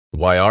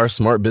Why are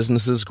smart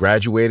businesses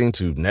graduating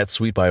to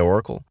NetSuite by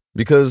Oracle?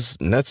 Because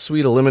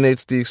NetSuite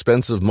eliminates the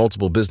expense of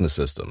multiple business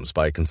systems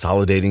by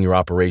consolidating your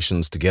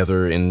operations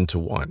together into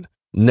one.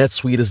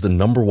 NetSuite is the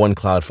 #1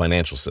 cloud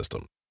financial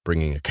system,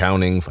 bringing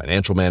accounting,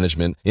 financial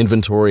management,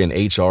 inventory, and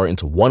HR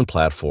into one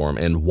platform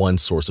and one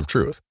source of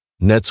truth.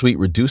 NetSuite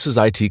reduces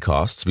IT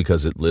costs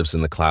because it lives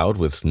in the cloud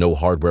with no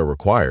hardware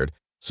required,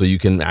 so you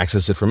can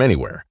access it from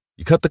anywhere.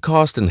 You cut the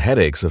cost and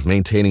headaches of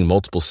maintaining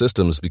multiple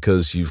systems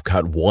because you've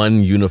got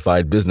one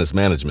unified business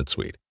management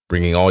suite.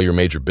 Bringing all your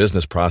major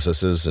business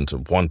processes into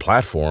one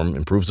platform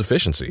improves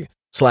efficiency,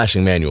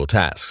 slashing manual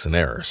tasks and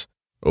errors.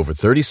 Over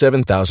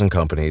 37,000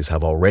 companies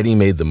have already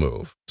made the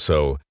move,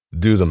 so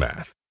do the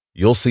math.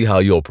 You'll see how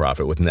you'll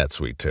profit with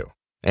NetSuite too.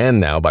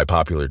 And now, by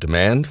popular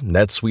demand,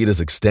 NetSuite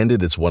has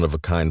extended its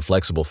one-of-a-kind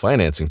flexible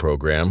financing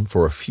program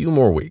for a few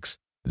more weeks.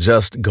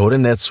 Just go to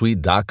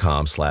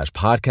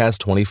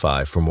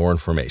netsuite.com/podcast25 for more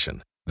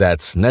information.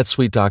 That's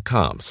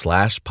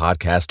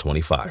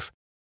netsuite.com/podcast25.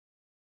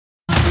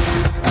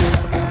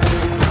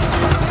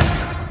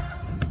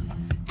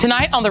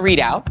 Tonight on the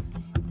ReidOut.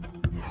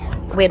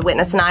 We had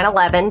witnessed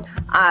 9/11,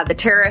 the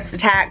terrorist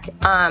attack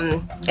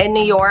in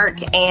New York,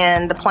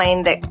 and the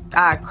plane that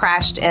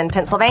crashed in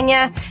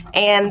Pennsylvania,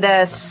 and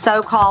the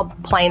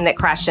so-called plane that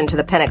crashed into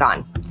the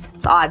Pentagon.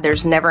 It's odd,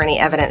 there's never any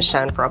evidence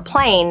shown for a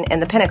plane in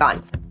the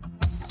Pentagon.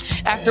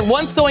 After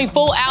once going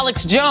full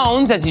Alex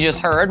Jones, as you just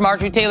heard,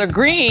 Marjorie Taylor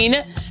Greene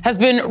has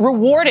been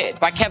rewarded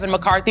by Kevin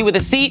McCarthy with a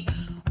seat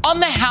on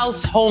the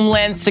House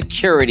Homeland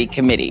Security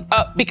Committee.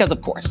 Because,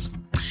 of course.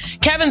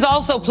 Kevin's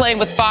also playing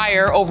with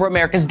fire over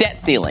America's debt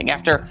ceiling.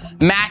 After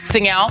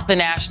maxing out the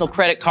national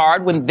credit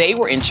card when they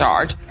were in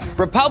charge,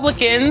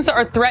 Republicans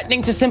are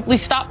threatening to simply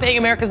stop paying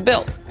America's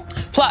bills.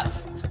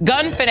 Plus,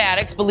 gun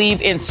fanatics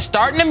believe in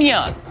starting them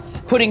young,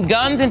 putting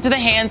guns into the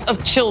hands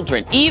of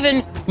children,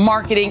 even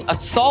marketing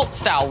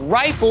assault-style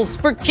rifles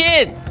for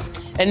kids.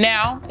 And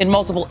now, in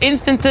multiple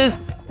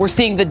instances, we're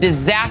seeing the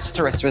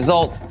disastrous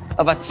results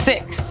of a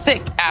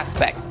sick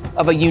aspect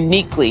of a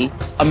uniquely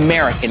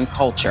American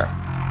culture.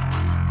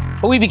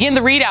 But we begin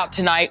the ReidOut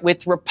tonight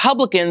with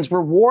Republicans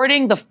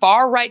rewarding the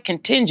far-right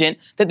contingent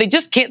that they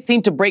just can't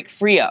seem to break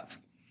free of.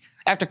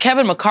 After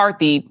Kevin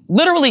McCarthy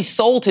literally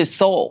sold his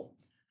soul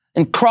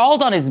and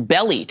crawled on his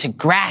belly to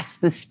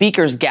grasp the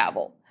speaker's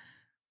gavel,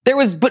 there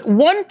was but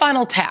one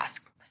final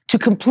task: to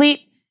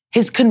complete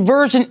his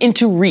conversion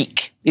into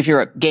Reek, if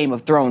you're a Game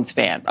of Thrones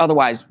fan.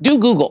 Otherwise, do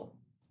Google.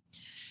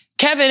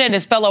 Kevin and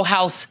his fellow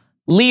House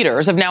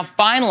leaders have now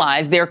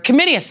finalized their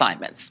committee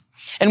assignments,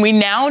 and we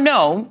now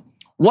know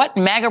what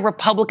MAGA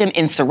Republican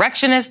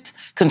insurrectionists,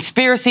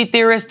 conspiracy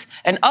theorists,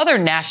 and other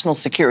national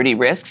security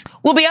risks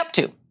will be up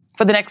to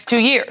for the next 2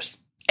 years.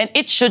 And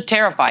it should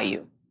terrify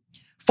you.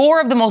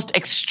 4 of the most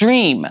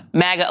extreme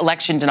MAGA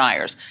election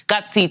deniers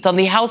got seats on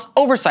the House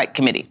Oversight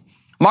Committee: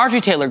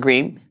 Marjorie Taylor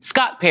Greene,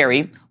 Scott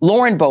Perry,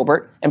 Lauren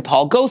Boebert, and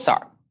Paul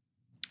Gosar.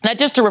 Now,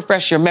 just to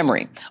refresh your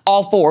memory,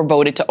 all 4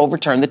 voted to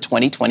overturn the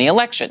 2020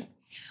 election.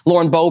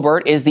 Lauren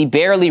Boebert is the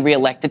barely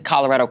reelected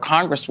Colorado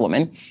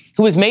Congresswoman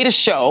who has made a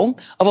show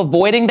of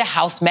avoiding the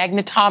House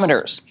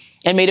magnetometers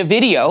and made a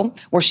video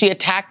where she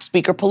attacked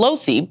Speaker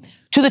Pelosi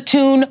to the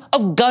tune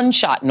of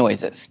gunshot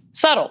noises.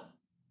 Subtle.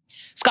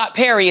 Scott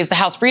Perry is the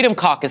House Freedom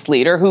Caucus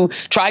leader who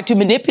tried to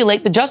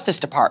manipulate the Justice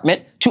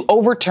Department to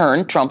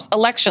overturn Trump's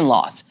election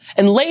loss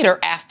and later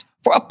asked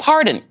for a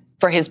pardon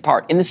for his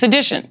part in the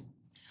sedition.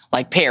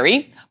 Like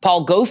Perry,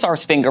 Paul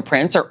Gosar's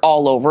fingerprints are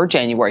all over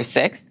January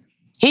 6th.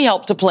 He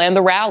helped to plan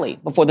the rally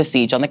before the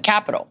siege on the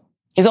Capitol.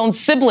 His own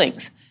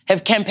siblings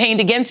have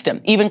campaigned against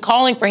him, even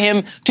calling for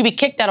him to be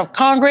kicked out of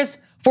Congress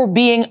for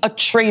being a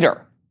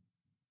traitor.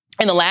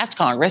 In the last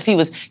Congress, he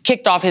was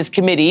kicked off his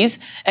committees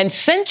and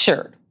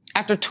censured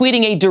after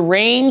tweeting a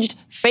deranged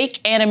fake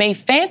anime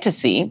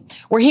fantasy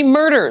where he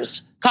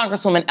murders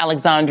Congresswoman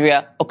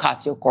Alexandria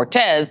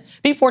Ocasio-Cortez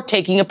before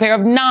taking a pair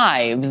of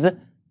knives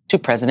to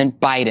President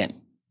Biden.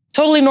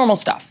 Totally normal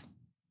stuff.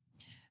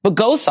 But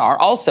Gosar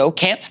also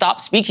can't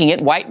stop speaking at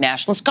white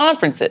nationalist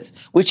conferences,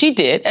 which he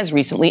did as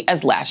recently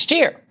as last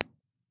year,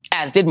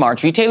 as did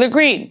Marjorie Taylor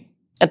Greene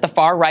at the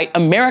far-right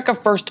America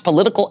First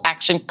Political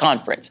Action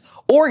Conference,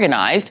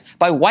 organized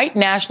by white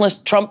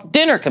nationalist Trump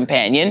dinner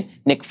companion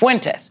Nick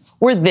Fuentes,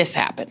 where this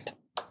happened.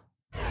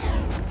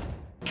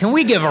 Can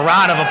we give a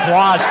round of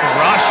applause for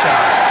Russia?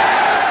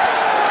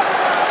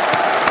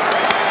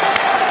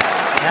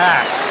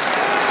 Yes.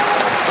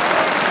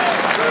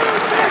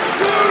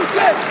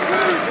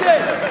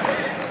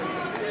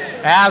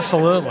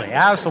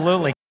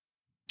 Absolutely.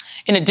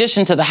 In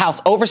addition to the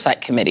House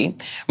Oversight Committee,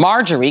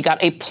 Marjorie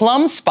got a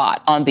plum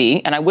spot on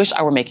the, and I wish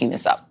I were making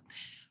this up,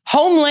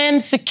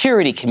 Homeland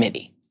Security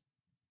Committee.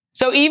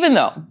 So even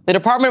though the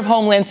Department of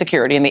Homeland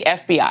Security and the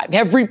FBI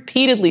have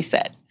repeatedly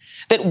said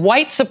that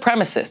white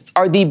supremacists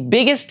are the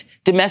biggest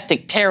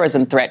domestic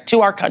terrorism threat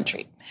to our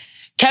country,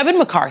 Kevin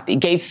McCarthy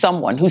gave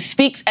someone who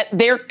speaks at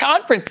their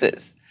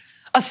conferences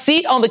a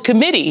seat on the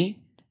committee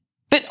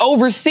that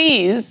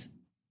oversees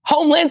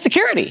Homeland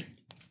Security.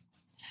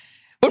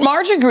 But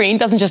Marjorie Greene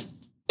doesn't just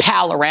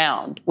pal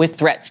around with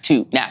threats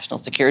to national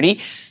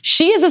security.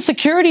 She is a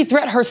security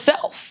threat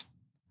herself.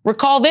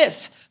 Recall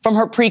this from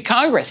her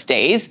pre-Congress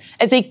days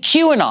as a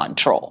QAnon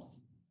troll.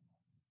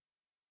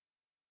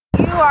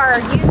 You are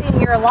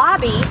using your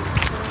lobby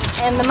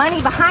and the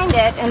money behind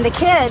it and the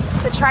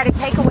kids to try to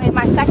take away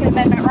my Second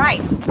Amendment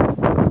rights.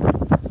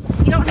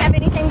 You don't have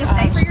anything to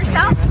say for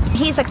yourself?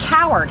 He's a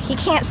coward. He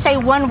can't say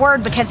one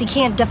word because he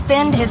can't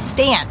defend his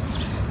stance,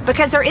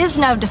 because there is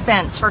no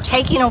defense for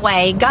taking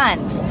away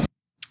guns.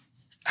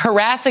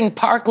 Harassing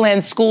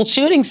Parkland school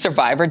shooting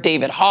survivor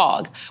David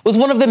Hogg was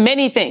one of the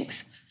many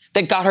things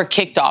that got her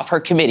kicked off her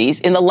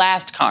committees in the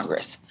last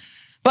Congress.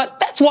 But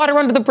that's water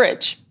under the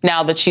bridge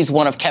now that she's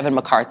one of Kevin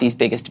McCarthy's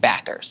biggest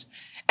backers.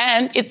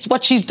 And it's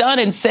what she's done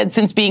and said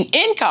since being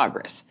in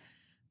Congress.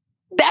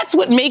 That's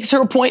what makes her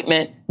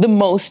appointment the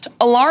most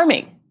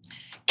alarming.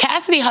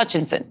 Cassidy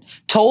Hutchinson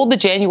told the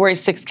January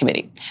 6th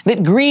committee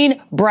that Green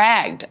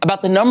bragged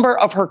about the number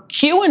of her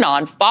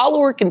QAnon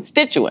follower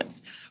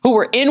constituents who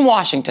were in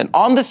Washington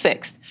on the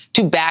 6th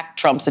to back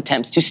Trump's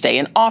attempts to stay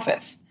in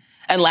office.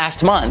 And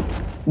last month,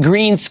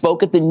 Green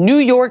spoke at the New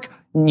York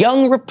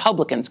Young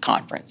Republicans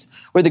Conference,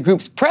 where the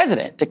group's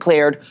president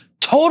declared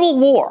total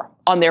war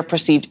on their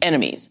perceived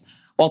enemies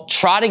while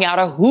trotting out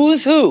a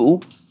who's who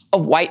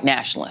of white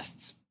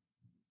nationalists.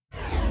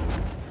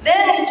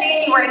 Then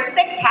January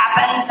 6th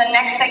happens, and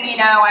next thing you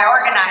know, I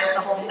organized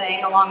the whole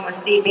thing along with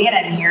Steve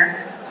Bannon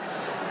here.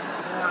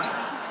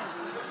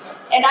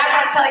 And I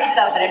want to tell you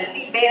something, if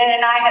Steve Bannon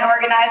and I had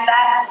organized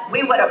that,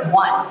 we would have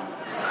won.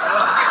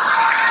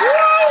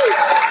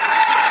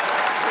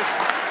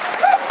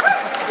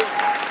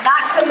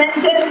 Not to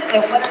mention,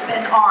 it would have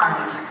been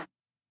armed.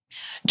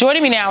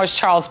 Joining me now is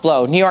Charles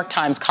Blow, New York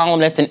Times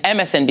columnist and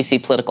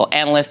MSNBC political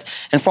analyst,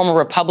 and former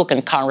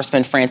Republican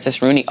Congressman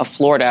Francis Rooney of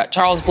Florida.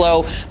 Charles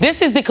Blow,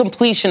 this is the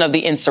completion of the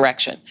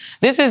insurrection.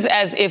 This is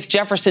as if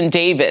Jefferson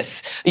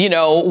Davis,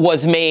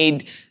 was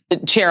made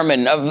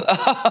chairman of,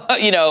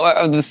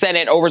 of the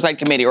Senate Oversight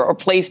Committee or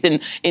placed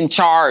in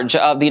charge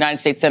of the United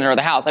States Senate or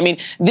the House. I mean,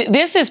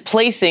 this is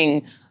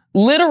placing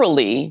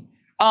literally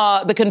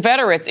the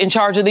Confederates in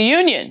charge of the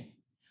Union.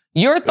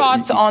 Your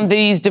thoughts on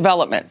these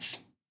developments?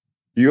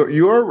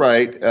 You're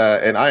right,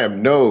 and I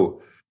am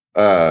no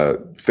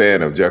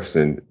fan of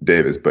Jefferson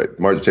Davis, but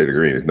Marjorie Taylor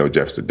Greene is no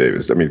Jefferson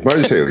Davis. I mean,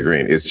 Marjorie Taylor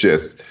Greene is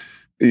just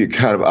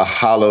kind of a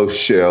hollow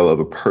shell of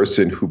a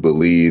person who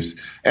believes,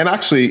 and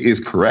actually is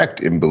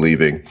correct in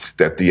believing,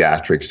 that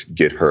theatrics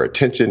get her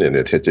attention, and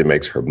attention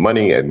makes her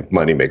money, and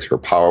money makes her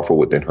powerful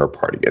within her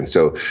party. And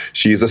so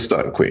she's a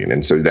stunt queen,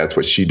 and so that's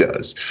what she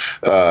does.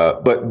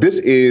 But this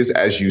is,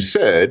 as you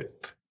said,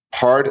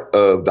 part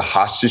of the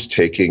hostage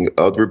taking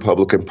of the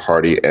Republican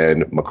Party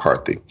and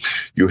McCarthy.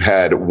 You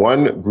had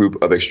one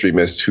group of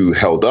extremists who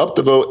held up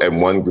the vote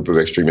and one group of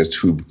extremists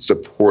who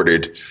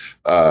supported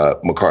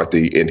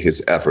McCarthy in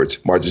his efforts.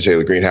 Marjorie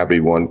Taylor Greene happened to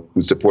be one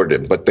who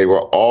supported him, but they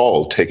were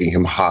all taking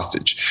him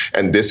hostage.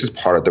 And this is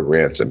part of the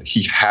ransom.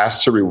 He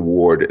has to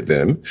reward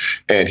them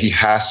and he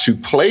has to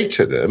play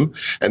to them.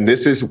 And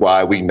this is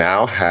why we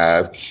now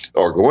have,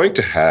 or going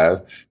to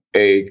have,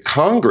 a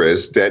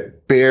Congress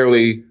that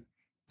barely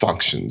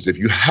functions. If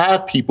you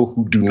have people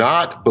who do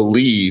not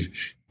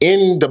believe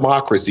in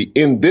democracy,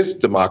 in this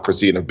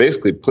democracy, and have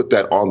basically put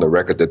that on the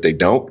record that they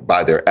don't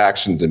by their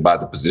actions and by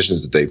the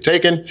positions that they've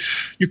taken,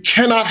 you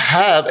cannot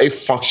have a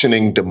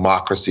functioning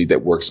democracy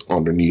that works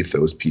underneath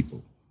those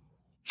people.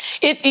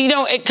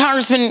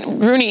 Congressman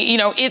Rooney,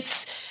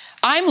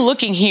 I'm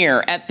looking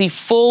here at the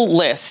full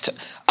list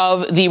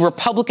of the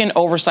Republican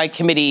Oversight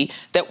Committee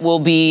that will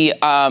be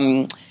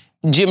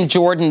Jim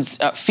Jordan's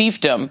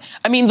fiefdom.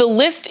 I mean, the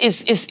list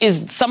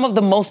is some of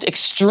the most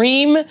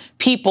extreme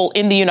people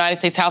in the United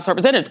States House of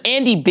Representatives.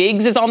 Andy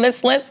Biggs is on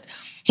this list.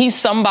 He's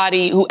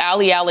somebody who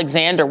Ali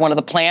Alexander, one of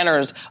the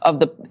planners of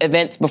the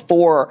events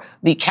before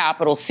the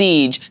Capitol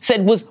siege,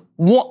 said was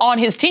on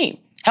his team,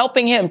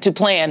 helping him to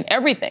plan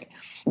everything.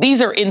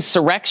 These are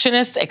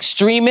insurrectionists,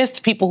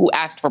 extremists, people who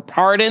asked for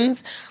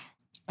pardons.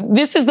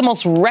 This is the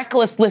most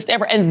reckless list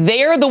ever, and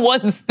they're the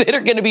ones that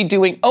are going to be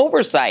doing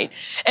oversight.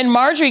 And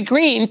Marjorie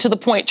Greene, to the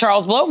point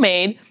Charles Blow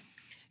made,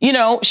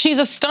 she's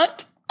a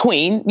stunt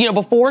queen.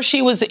 Before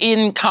she was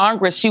in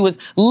Congress, she was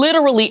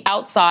literally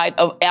outside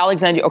of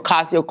Alexandria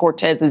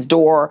Ocasio-Cortez's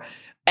door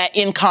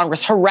in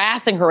Congress,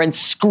 harassing her and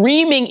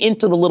screaming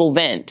into the little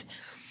vent.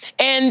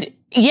 And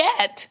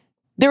yet,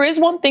 there is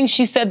one thing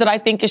she said that I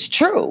think is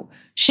true.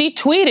 She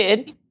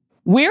tweeted,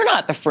 "We're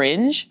not the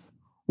fringe,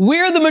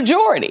 we're the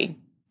majority."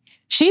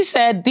 She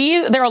said,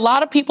 there are a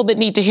lot of people that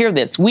need to hear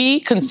this. She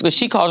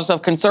calls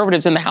herself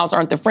conservatives in the House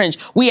aren't the fringe.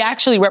 We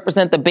actually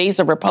represent the base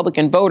of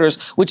Republican voters,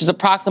 which is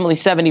approximately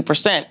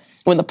 70%.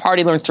 When the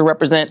party learns to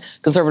represent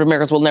conservative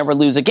Americans, we'll never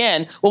lose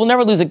again. Well, we'll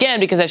never lose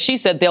again because, as she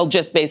said, they'll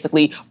just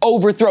basically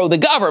overthrow the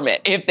government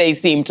if they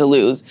seem to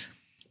lose.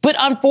 But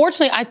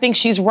unfortunately, I think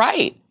she's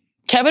right.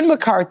 Kevin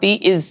McCarthy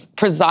is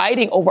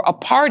presiding over a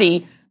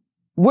party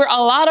where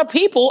a lot of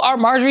people are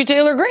Marjorie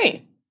Taylor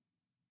Greene.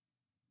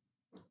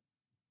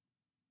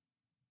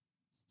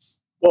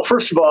 Well,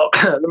 first of all,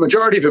 the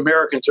majority of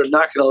Americans are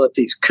not going to let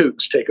these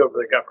kooks take over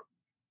the government.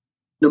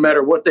 no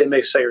matter what they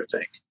may say or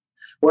think.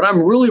 What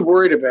I'm really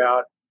worried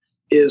about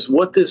is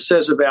what this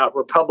says about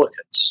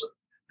Republicans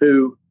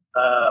who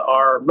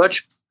are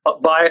much,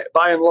 by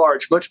and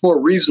large, much more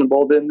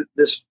reasonable than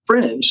this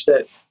fringe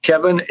that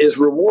Kevin is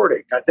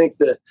rewarding. I think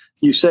that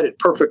you said it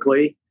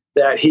perfectly,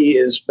 that he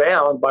is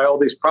bound by all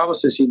these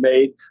promises he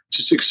made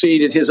to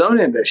succeed in his own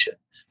ambition.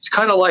 It's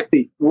kind of like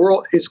the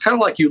world. It's kind of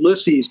like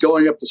Ulysses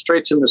going up the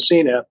Straits of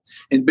Messina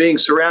and being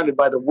surrounded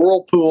by the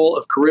whirlpool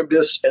of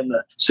Charybdis and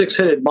the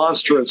six-headed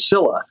monster of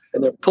Scylla,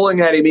 and they're pulling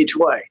at him each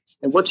way.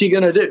 And what's he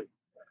going to do?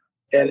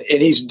 And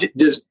he's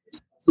just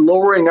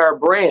lowering our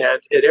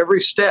brand at every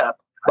step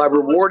by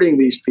rewarding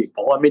these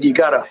people. I mean, you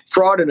got a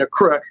fraud and a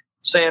crook,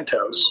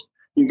 Santos.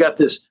 You got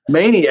this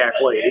maniac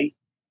lady,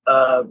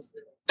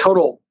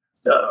 total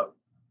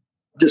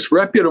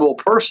disreputable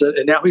person,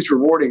 and now he's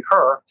rewarding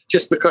her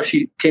just because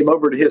she came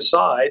over to his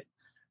side.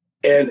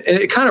 And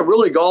it kind of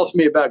really galls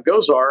me about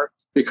Gozar,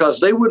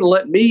 because they wouldn't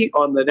let me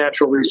on the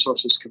Natural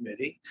Resources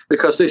Committee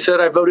because they said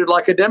I voted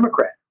like a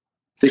Democrat,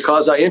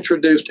 because I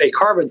introduced a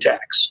carbon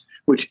tax,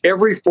 which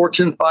every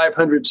Fortune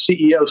 500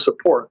 CEO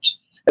supports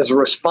as a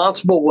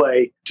responsible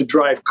way to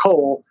drive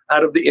coal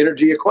out of the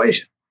energy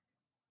equation.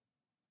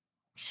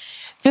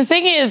 The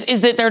thing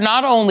is that they're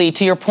not only,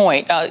 to your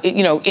point,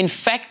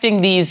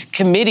 infecting these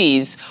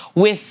committees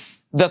with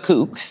the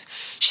kooks.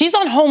 She's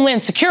on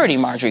Homeland Security,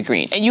 Marjorie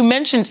Greene. And you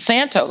mentioned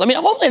Santos. I mean,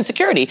 Homeland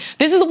Security.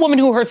 This is a woman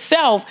who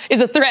herself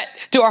is a threat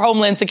to our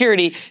Homeland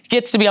Security,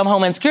 gets to be on the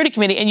Homeland Security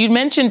Committee. And you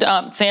mentioned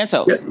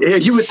Santos. Yeah,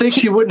 you would think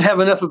she wouldn't have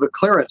enough of a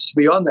clearance to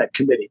be on that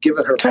committee,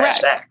 given her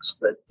past acts.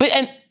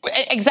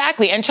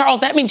 Exactly. And Charles,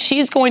 that means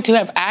she's going to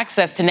have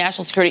access to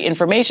national security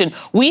information.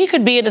 We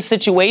could be in a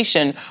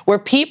situation where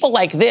people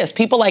like this,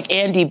 people like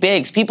Andy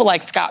Biggs, people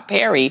like Scott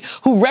Perry,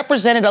 who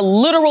represented a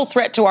literal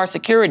threat to our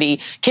security,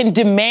 can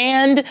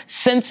demand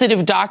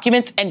sensitive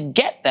documents and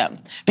get them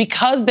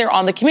because they're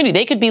on the committee.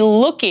 They could be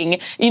looking,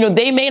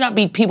 they may not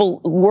be people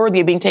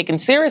worthy of being taken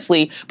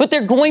seriously, but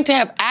they're going to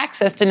have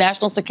access to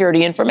national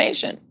security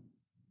information.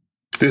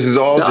 This is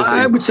all just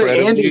I would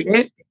say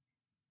Andy.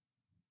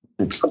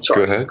 I'm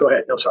sorry. Go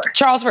ahead. No, sorry.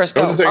 Charles first.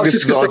 Go. This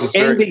is all just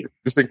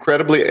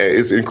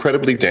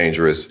incredibly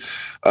dangerous.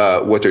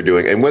 What they're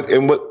doing, and what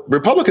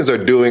Republicans are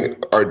doing,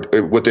 are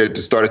what they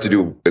started to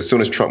do as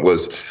soon as Trump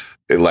was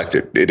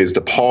elected. It is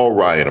the Paul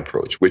Ryan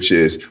approach, which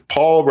is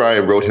Paul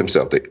Ryan wrote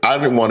himself that I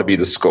didn't want to be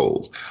the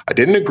scold. I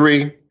didn't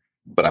agree,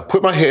 but I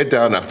put my head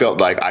down and I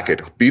felt like I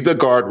could be the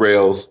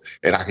guardrails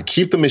and I could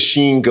keep the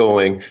machine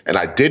going. And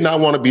I did not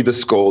want to be the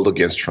scold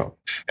against Trump.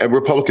 And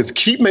Republicans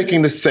keep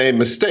making the same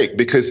mistake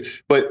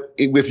but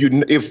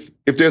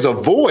if there's a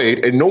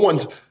void and no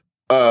one's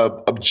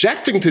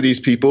objecting to these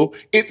people,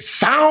 it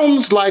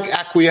sounds like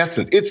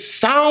acquiescence. It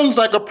sounds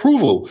like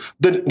approval.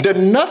 The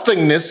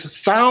nothingness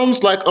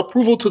sounds like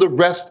approval to the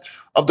rest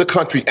of the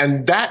country.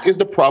 And that is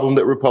the problem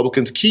that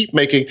Republicans keep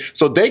making,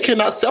 so they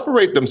cannot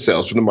separate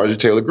themselves from the Marjorie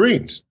Taylor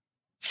Greenes.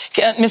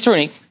 Mr.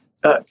 Rooney.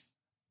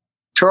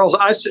 Charles,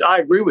 I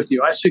agree with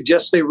you. I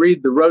suggest they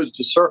read The Road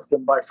to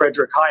Serfdom by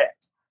Friedrich Hayek,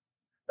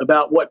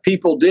 about what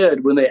people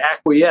did when they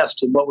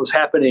acquiesced in what was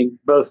happening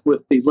both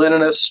with the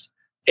Leninists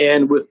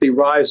and with the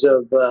rise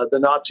of the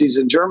Nazis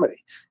in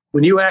Germany.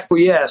 When you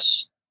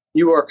acquiesce,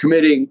 you are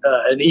committing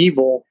an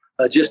evil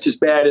just as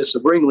bad as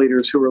the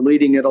ringleaders who are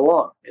leading it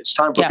along. It's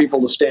time for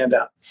people to stand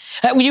up.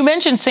 You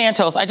mentioned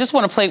Santos. I just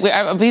want to play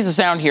a piece of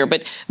sound here,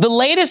 but the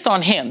latest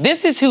on him,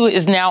 this is who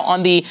is now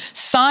on the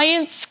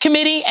Science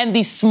Committee and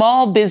the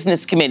Small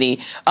Business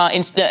Committee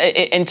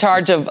in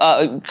charge of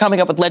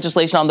coming up with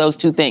legislation on those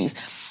two things.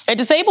 A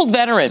disabled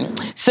veteran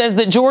says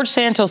that George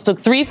Santos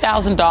took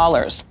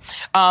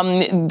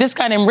 $3,000. This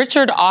guy named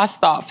Richard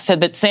Osthoff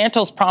said that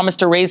Santos promised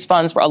to raise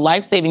funds for a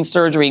life-saving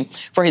surgery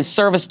for his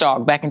service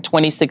dog back in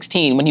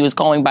 2016 when he was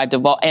calling by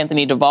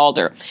Anthony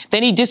DeValder.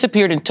 Then he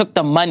disappeared and took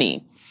the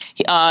money.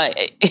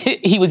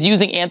 He was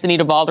using Anthony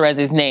DeValder as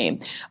his name.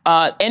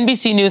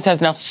 NBC News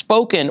has now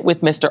spoken with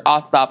Mr.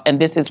 Osthoff,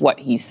 and this is what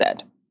he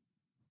said.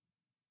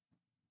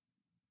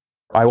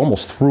 I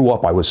almost threw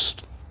up. I was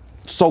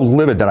so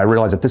livid that I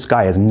realized that this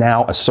guy is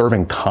now a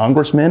serving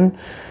congressman.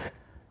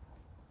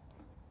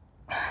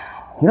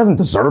 He doesn't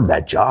deserve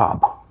that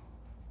job.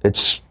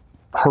 It's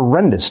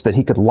horrendous that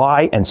he could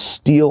lie and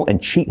steal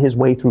and cheat his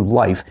way through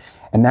life,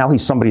 and now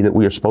he's somebody that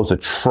we are supposed to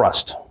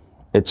trust.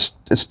 It's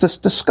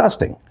just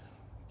disgusting.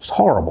 It's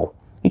horrible.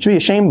 He should be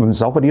ashamed of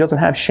himself, but he doesn't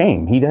have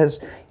shame. He's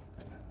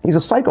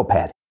a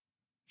psychopath.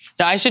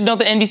 Now, I should note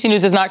that NBC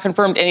News has not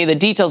confirmed any of the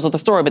details of the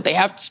story, but they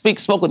have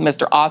spoke with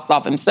Mr.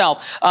 Osthoff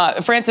himself.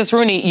 Francis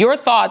Rooney, your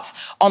thoughts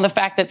on the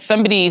fact that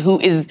somebody who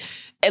is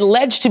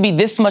alleged to be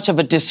this much of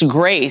a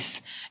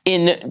disgrace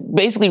in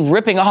basically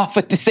ripping off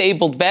a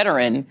disabled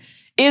veteran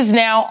is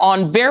now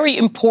on very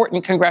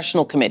important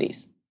congressional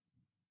committees?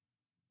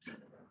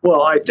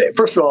 Well,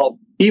 first of all,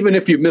 even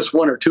if you miss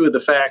one or two of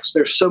the facts,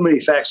 there's so many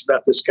facts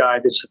about this guy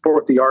that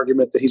support the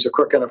argument that he's a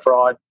crook and a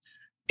fraud.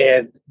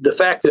 And the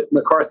fact that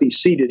McCarthy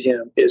seated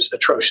him is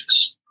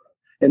atrocious.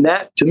 And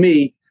that, to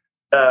me,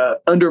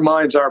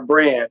 undermines our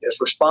brand as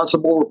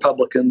responsible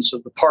Republicans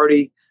of the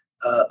party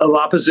of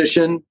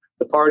opposition,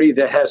 the party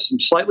that has some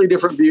slightly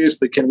different views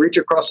but can reach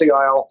across the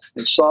aisle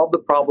and solve the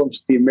problems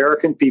that the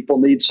American people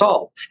need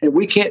solved. And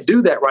we can't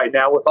do that right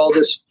now with all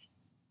this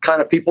kind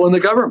of people in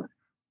the government.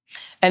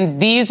 And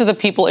these are the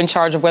people in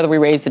charge of whether we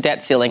raise the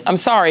debt ceiling. I'm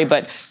sorry,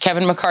 but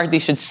Kevin McCarthy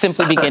should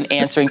simply begin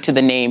answering to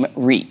the name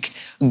Reek.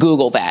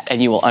 Google that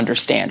and you will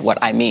understand what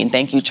I mean.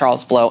 Thank you,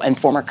 Charles Blow and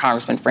former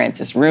Congressman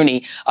Francis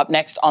Rooney. Up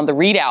next on the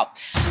ReidOut,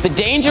 the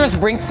dangerous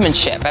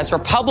brinksmanship as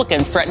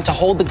Republicans threaten to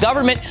hold the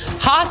government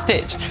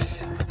hostage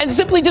and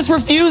simply just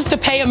refuse to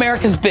pay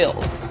America's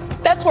bills.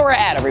 That's where we're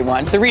at,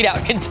 everyone. The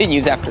ReidOut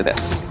continues after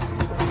this.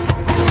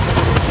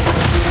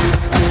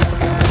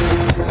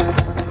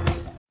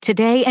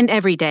 Today and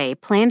every day,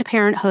 Planned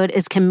Parenthood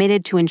is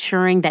committed to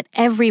ensuring that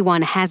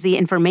everyone has the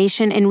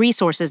information and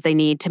resources they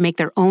need to make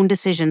their own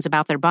decisions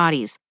about their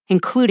bodies,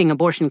 including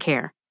abortion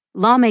care.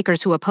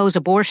 Lawmakers who oppose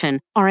abortion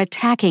are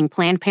attacking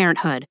Planned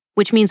Parenthood,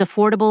 which means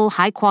affordable,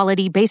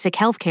 high-quality, basic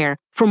health care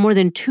for more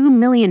than 2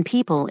 million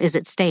people is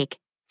at stake.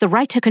 The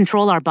right to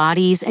control our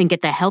bodies and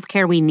get the health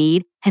care we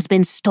need has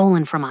been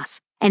stolen from us.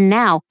 And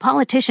now,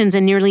 politicians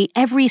in nearly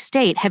every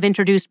state have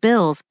introduced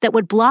bills that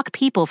would block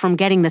people from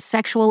getting the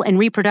sexual and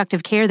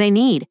reproductive care they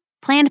need.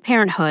 Planned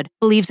Parenthood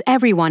believes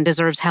everyone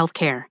deserves health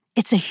care.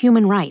 It's a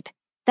human right.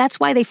 That's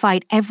why they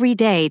fight every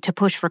day to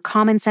push for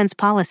common-sense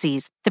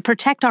policies that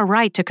protect our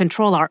right to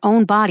control our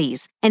own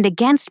bodies and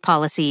against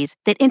policies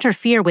that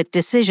interfere with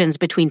decisions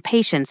between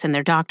patients and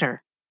their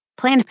doctor.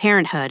 Planned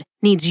Parenthood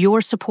needs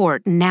your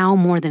support now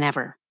more than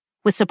ever.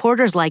 With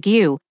supporters like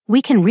you,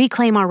 we can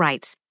reclaim our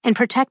rights and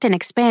protect and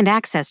expand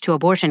access to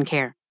abortion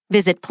care.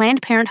 Visit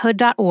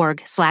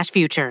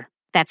PlannedParenthood.org/future.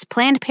 That's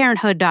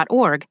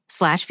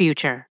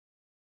PlannedParenthood.org/future.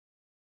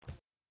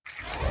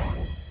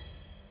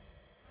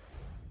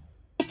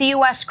 The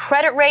U.S.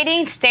 credit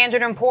rating,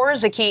 Standard &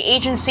 Poor's, a key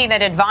agency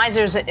that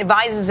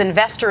advises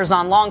investors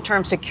on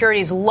long-term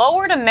securities,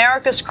 lowered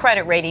America's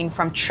credit rating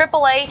from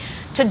AAA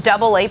to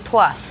AA+.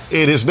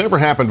 It has never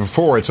happened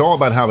before. It's all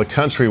about how the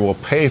country will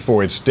pay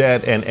for its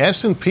debt, and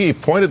S&P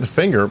pointed the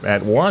finger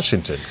at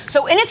Washington.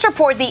 So in its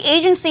report, the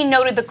agency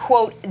noted the,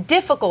 quote,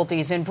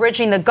 difficulties in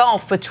bridging the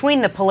gulf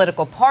between the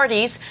political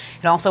parties.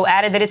 It also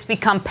added that it's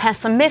become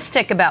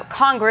pessimistic about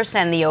Congress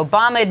and the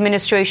Obama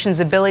administration's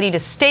ability to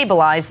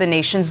stabilize the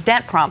nation's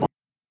debt problem.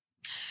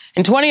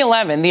 In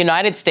 2011, the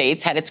United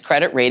States had its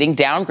credit rating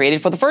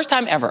downgraded for the first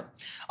time ever,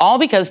 all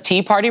because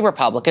Tea Party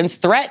Republicans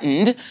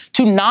threatened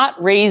to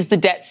not raise the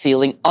debt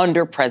ceiling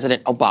under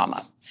President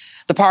Obama.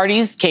 The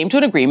parties came to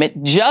an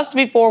agreement just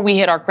before we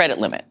hit our credit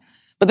limit,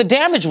 but the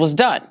damage was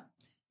done.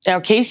 Now,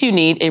 in case you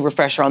need a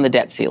refresher on the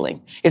debt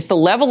ceiling, it's the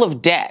level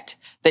of debt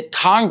that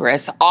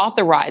Congress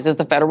authorizes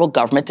the federal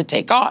government to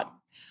take on.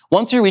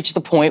 Once we reach the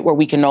point where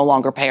we can no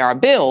longer pay our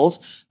bills,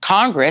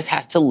 Congress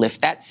has to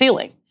lift that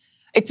ceiling.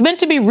 It's meant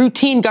to be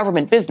routine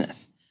government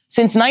business.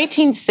 Since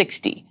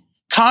 1960,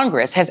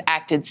 Congress has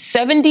acted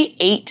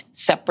 78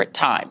 separate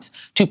times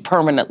to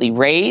permanently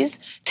raise,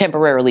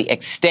 temporarily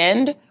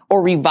extend,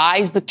 or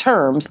revise the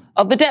terms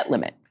of the debt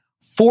limit.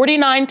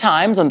 49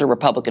 times under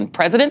Republican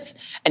presidents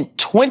and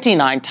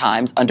 29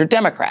 times under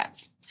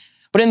Democrats.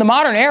 But in the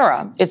modern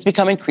era, it's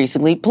become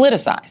increasingly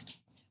politicized.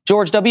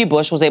 George W.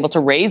 Bush was able to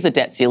raise the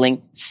debt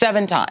ceiling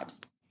 7 times.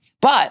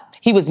 But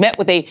he was met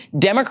with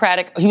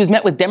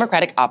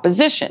Democratic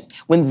opposition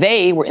when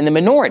they were in the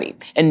minority,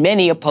 and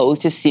many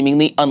opposed his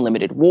seemingly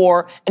unlimited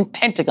war and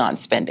Pentagon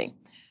spending.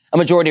 A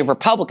majority of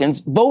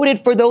Republicans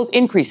voted for those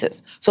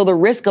increases, so the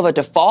risk of a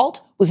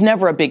default was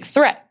never a big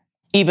threat,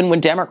 even when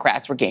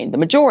Democrats regained the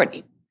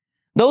majority.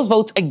 Those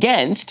votes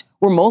against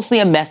were mostly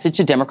a message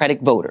to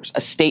Democratic voters,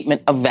 a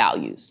statement of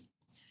values.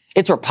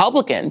 It's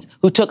Republicans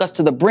who took us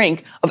to the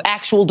brink of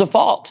actual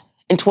default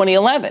in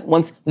 2011,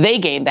 once they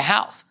gained the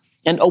House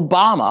and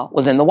Obama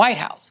was in the White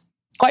House.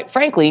 Quite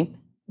frankly,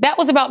 that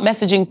was about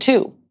messaging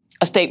too,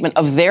 a statement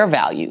of their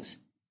values,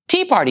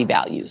 Tea Party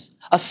values,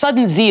 a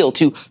sudden zeal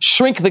to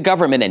shrink the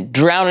government and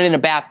drown it in a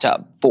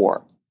bathtub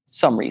for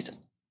some reason.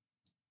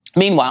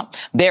 Meanwhile,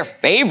 their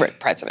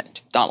favorite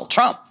president, Donald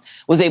Trump,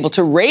 was able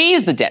to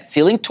raise the debt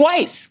ceiling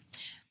twice.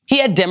 He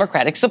had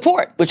Democratic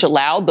support, which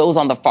allowed those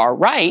on the far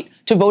right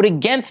to vote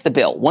against the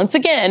bill, once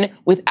again,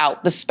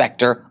 without the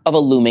specter of a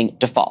looming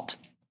default.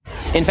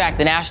 In fact,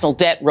 the national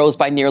debt rose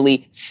by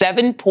nearly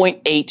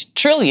 $7.8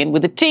 trillion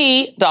with a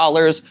T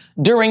dollars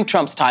during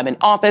Trump's time in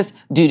office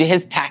due to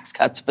his tax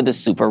cuts for the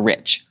super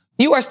rich.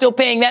 You are still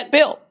paying that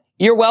bill.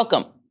 You're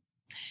welcome.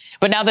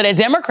 But now that a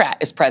Democrat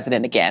is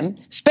president again,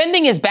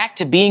 spending is back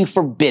to being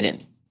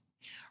forbidden.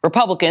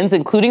 Republicans,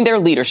 including their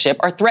leadership,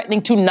 are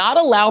threatening to not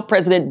allow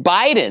President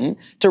Biden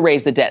to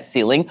raise the debt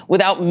ceiling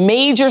without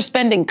major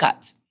spending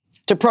cuts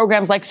to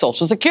programs like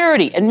Social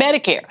Security and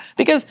Medicare,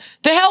 because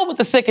to hell with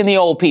the sick and the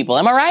old people.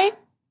 Am I right?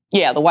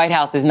 Yeah, the White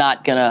House they're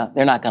not gonna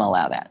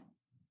allow that.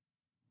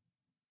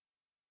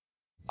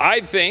 I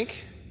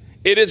think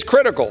it is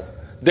critical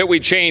that we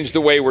change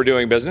the way we're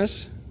doing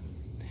business.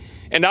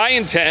 And I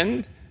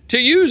intend to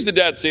use the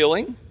debt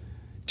ceiling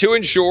to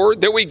ensure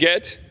that we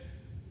get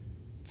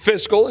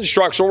fiscal and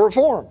structural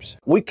reforms.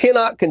 We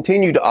cannot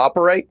continue to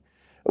operate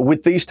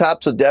with these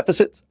types of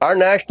deficits. Our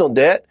national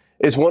debt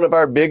is one of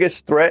our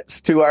biggest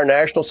threats to our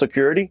national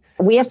security?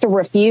 We have to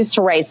refuse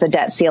to raise the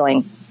debt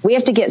ceiling. We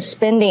have to get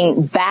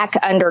spending back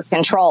under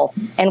control.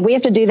 And we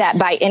have to do that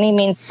by any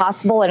means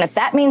possible. And if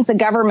that means the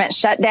government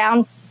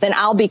shutdown, then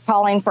I'll be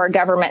calling for a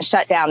government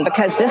shutdown,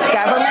 because this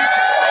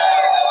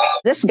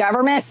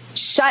government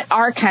shut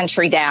our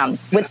country down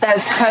with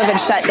those COVID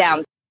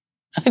shutdowns.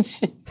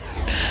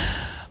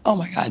 Oh,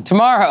 my God.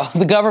 Tomorrow,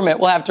 the government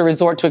will have to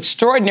resort to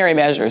extraordinary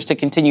measures to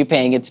continue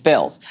paying its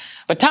bills.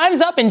 But time's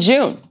up in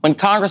June when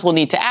Congress will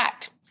need to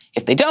act.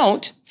 If they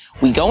don't,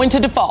 we go into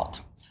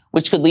default,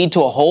 which could lead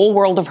to a whole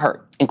world of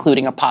hurt,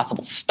 including a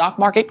possible stock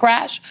market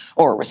crash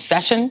or a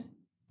recession,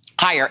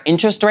 higher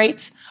interest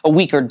rates, a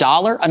weaker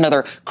dollar,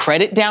 another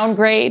credit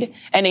downgrade,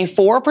 and a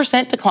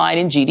 4% decline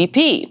in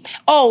GDP.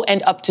 Oh,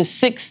 and up to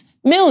 6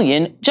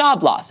 million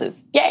job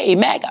losses. Yay,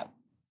 MAGA.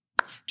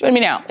 Joining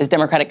me now is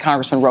Democratic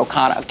Congressman Ro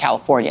Khanna of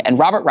California and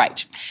Robert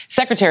Reid,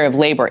 Secretary of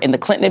Labor in the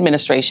Clinton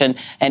administration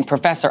and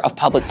professor of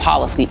public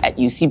policy at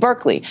UC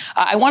Berkeley.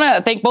 I want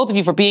to thank both of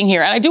you for being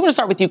here. And I do want to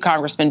start with you,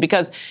 Congressman,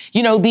 because,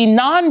 you know, the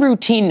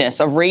non-routineness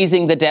of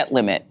raising the debt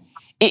limit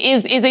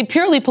is a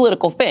purely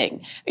political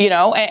thing, you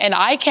know, and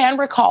I can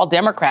recall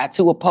Democrats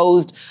who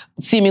opposed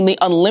seemingly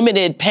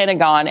unlimited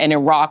Pentagon and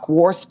Iraq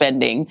war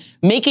spending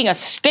making a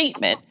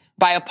statement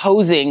by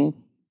opposing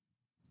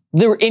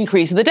the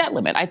increase of the debt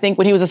limit. I think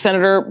when he was a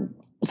senator,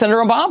 Senator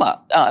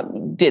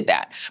Obama did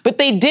that. But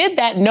they did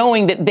that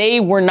knowing that they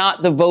were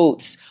not the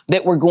votes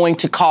that were going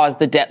to cause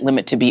the debt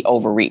limit to be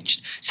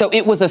overreached. So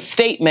it was a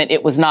statement.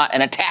 It was not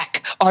an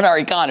attack on our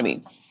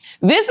economy.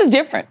 This is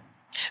different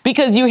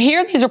because you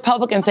hear these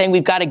Republicans saying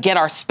we've got to get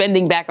our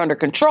spending back under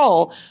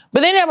control, but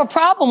they didn't have a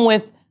problem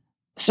with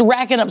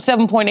racking up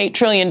 $7.8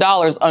 trillion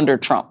under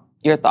Trump.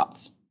 Your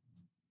thoughts?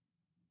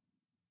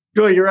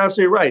 Joy, you're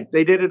absolutely right.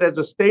 They did it as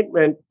a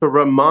statement to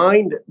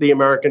remind the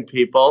American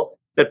people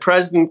that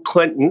President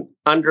Clinton,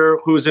 under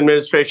whose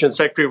administration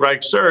Secretary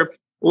Reich served,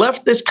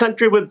 left this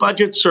country with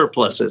budget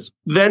surpluses.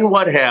 Then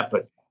what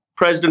happened?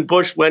 President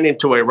Bush went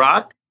into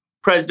Iraq.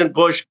 President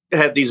Bush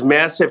had these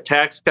massive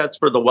tax cuts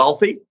for the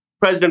wealthy.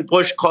 President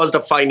Bush caused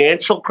a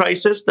financial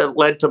crisis that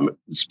led to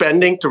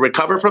spending to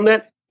recover from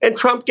that. And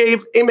Trump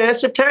gave a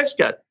massive tax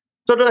cut.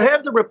 So to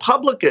have the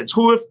Republicans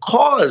who have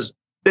caused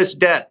this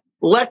debt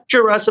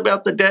lecture us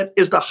about the debt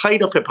is the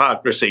height of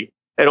hypocrisy.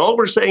 And all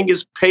we're saying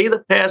is pay the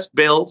past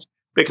bills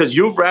because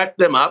you've racked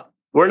them up.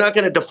 We're not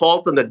going to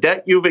default on the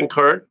debt you've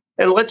incurred.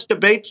 And let's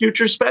debate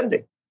future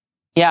spending.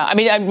 Yeah, I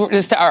mean,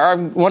 our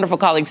wonderful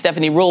colleague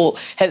Stephanie Rule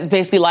has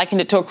basically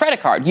likened it to a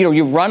credit card. You know,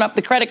 you run up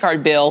the credit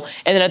card bill,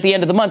 and then at the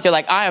end of the month, you're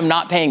like, I am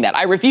not paying that.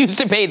 I refuse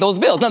to pay those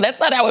bills. No,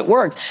 that's not how it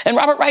works. And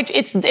Robert Reich,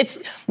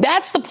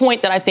 that's the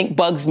point that I think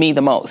bugs me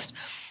the most.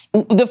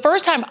 The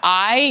first time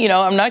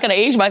I'm not going to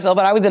age myself,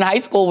 but I was in high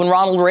school when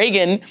Ronald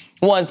Reagan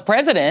was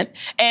president,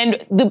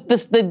 and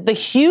the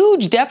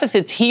huge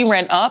deficits he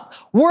ran up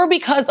were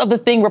because of the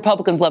thing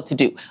Republicans love to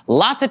do.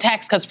 Lots of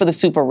tax cuts for the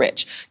super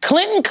rich.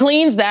 Clinton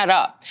cleans that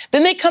up.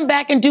 Then they come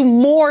back and do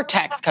more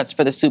tax cuts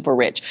for the super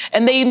rich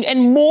and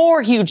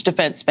more huge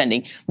defense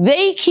spending.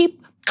 They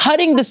keep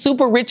cutting the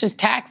super rich's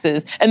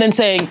taxes and then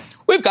saying,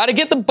 we've got to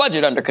get the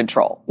budget under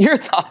control. Your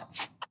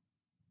thoughts?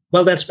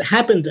 Well, that's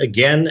happened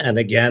again and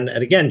again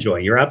and again, Joy.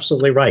 You're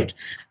absolutely right.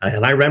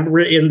 And I remember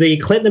in the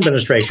Clinton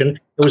administration,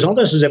 it was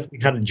almost as if we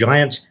had a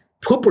giant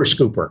pooper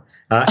scooper,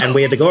 and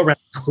we had to go around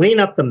and clean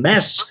up the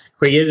mess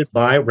created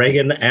by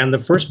Reagan and the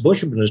first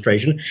Bush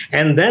administration.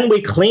 And then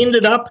we cleaned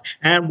it up.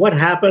 And what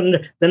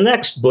happened? The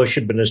next Bush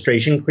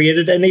administration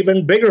created an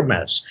even bigger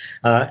mess.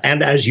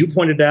 And as you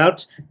pointed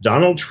out,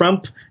 Donald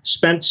Trump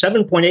spent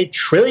 $7.8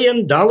 trillion,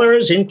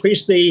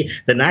 increased the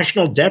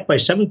national debt by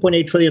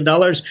 $7.8 trillion,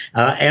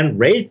 and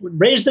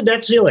raised the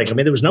debt ceiling. I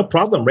mean, there was no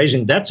problem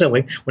raising debt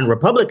ceiling when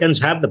Republicans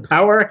have the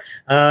power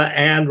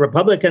and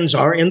Republicans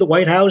are in the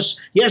White House.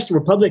 Yes, the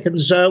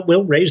Republicans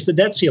will raise the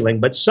debt ceiling.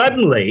 But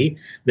suddenly,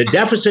 the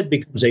deficit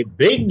becomes a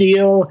big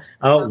deal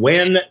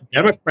when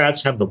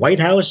Democrats have the White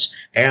House,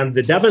 and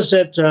the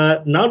deficit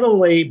not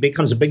only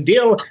becomes a big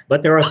deal,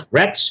 but there are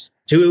threats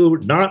to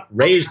not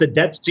raise the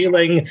debt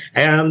ceiling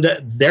and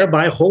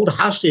thereby hold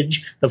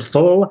hostage the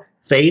full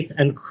faith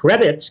and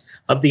credit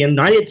of the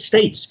United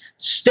States,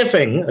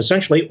 stiffing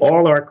essentially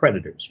all our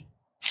creditors.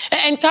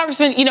 And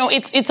Congressman, you know,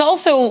 it's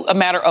also a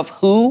matter of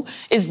who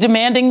is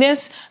demanding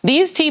this.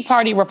 These Tea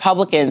Party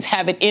Republicans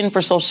have it in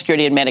for Social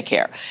Security and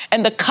Medicare.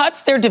 And the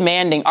cuts they're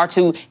demanding are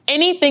to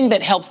anything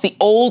that helps the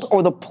old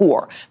or the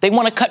poor. They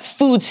want to cut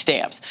food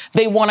stamps.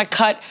 They want to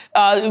cut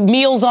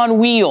Meals on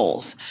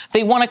Wheels.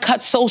 They want to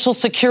cut Social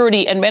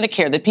Security and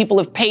Medicare that people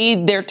have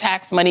paid their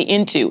tax money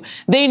into.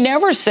 They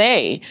never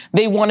say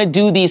they want to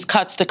do these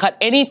cuts to cut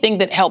anything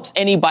that helps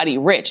anybody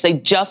rich. They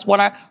just want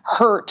to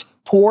hurt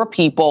poor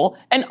people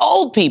and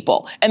old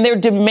people. And they're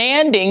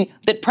demanding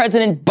that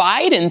President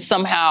Biden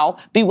somehow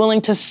be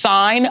willing to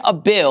sign a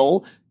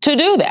bill to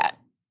do that.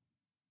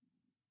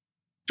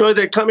 So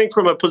they're coming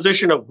from a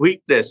position of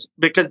weakness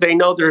because they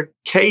know their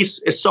case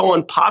is so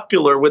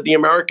unpopular with the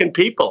American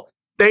people.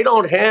 They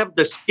don't have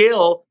the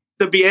skill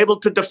to be able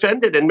to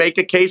defend it and make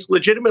a case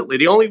legitimately.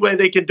 The only way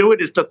they can do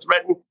it is to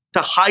threaten to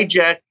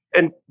hijack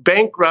and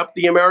bankrupt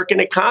the American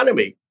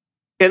economy.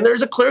 And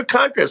there's a clear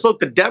contrast. Look,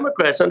 the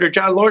Democrats under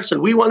John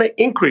Lorson, we want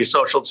to increase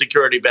Social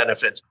Security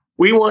benefits.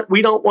 We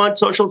don't want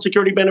Social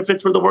Security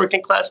benefits for the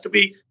working class to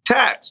be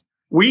taxed.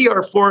 We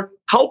are for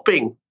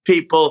helping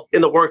people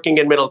in the working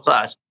and middle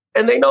class.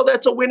 And they know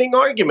that's a winning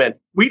argument.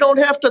 We don't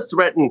have to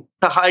threaten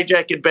to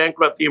hijack and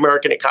bankrupt the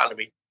American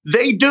economy.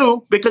 They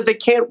do because they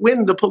can't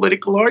win the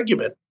political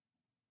argument.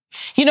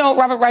 You know,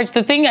 Robert Reich,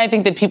 the thing I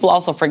think that people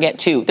also forget,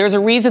 too, there's a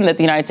reason that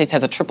the United States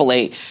has a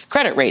AAA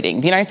credit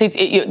rating. The United States,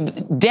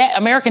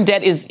 American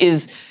debt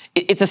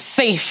it's a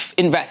safe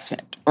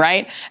investment,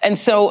 right? And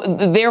so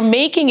they're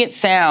making it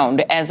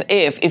sound as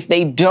if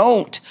they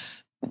don't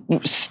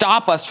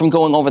stop us from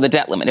going over the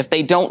debt limit, if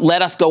they don't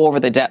let us go over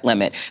the debt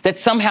limit, that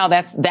somehow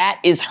that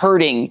is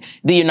hurting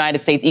the United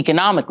States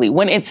economically,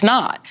 when it's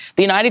not.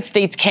 The United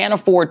States can't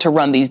afford to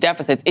run these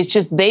deficits. It's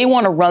just they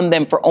want to run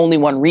them for only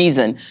one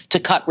reason, to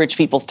cut rich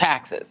people's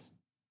taxes.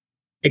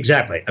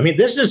 Exactly. I mean,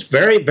 this is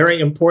very, very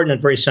important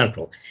and very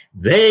central.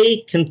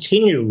 They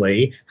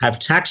continually have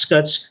tax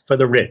cuts for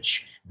the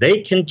rich.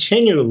 They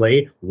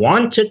continually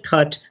want to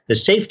cut the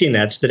safety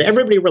nets that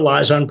everybody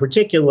relies on,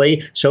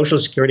 particularly Social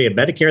Security and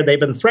Medicare. They've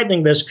been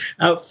threatening this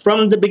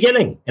from the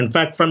beginning. In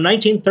fact, from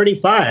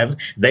 1935,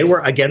 they were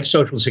against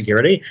Social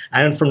Security.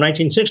 And from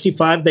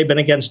 1965, they've been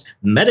against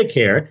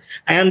Medicare.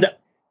 And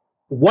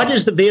what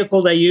is the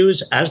vehicle they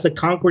use? As the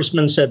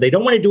congressman said, they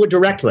don't want to do it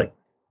directly.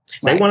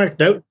 They want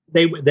to.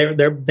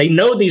 They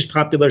know these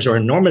populars are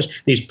enormous.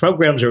 These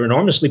programs are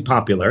enormously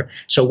popular.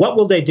 So what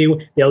will they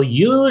do? They'll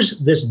use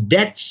this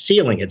debt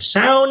ceiling. It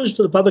sounds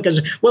to the public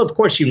as, well, of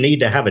course you need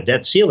to have a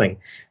debt ceiling.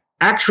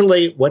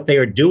 Actually, what they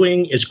are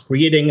doing is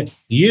creating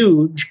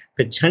huge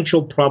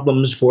potential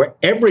problems for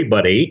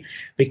everybody,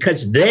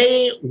 because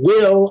they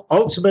will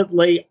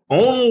ultimately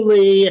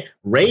only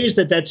raise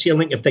the debt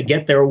ceiling if they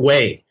get their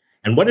way.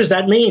 And what does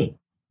that mean?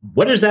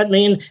 What does that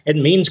mean? It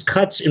means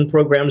cuts in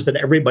programs that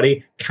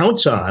everybody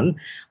counts on,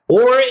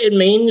 or it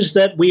means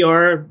that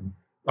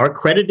our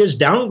credit is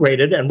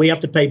downgraded and we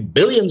have to pay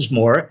billions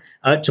more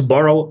to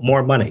borrow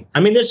more money. I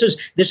mean, this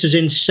is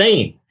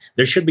insane.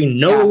 There should be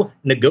no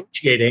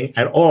negotiating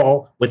at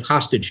all with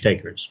hostage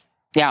takers.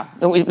 Yeah,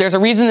 there's a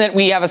reason that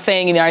we have a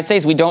saying in the United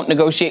States: we don't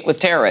negotiate with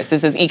terrorists.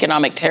 This is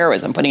economic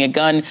terrorism, putting a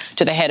gun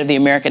to the head of the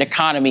American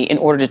economy in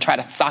order to try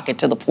to sock it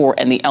to the poor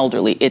and the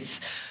elderly.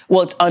 It's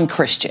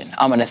unchristian,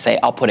 I'm going to say.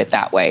 I'll put it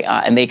that way.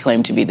 And they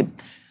claim to be the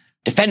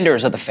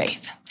defenders of the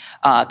faith.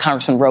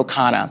 Congressman Ro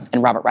Khanna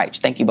and Robert Reich,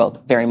 thank you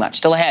both very much.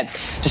 Still ahead,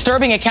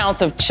 disturbing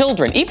accounts of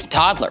children, even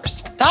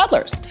toddlers,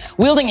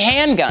 wielding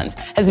handguns,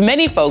 has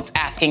many folks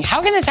asking,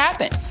 how can this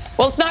happen?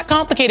 Well, it's not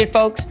complicated,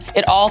 folks.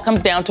 It all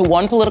comes down to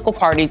one political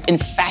party's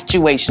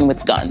infatuation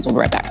with guns. We'll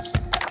be right back.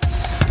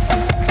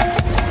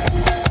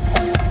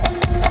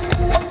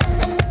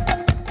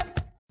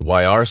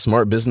 Why are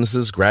smart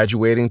businesses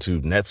graduating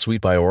to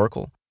NetSuite by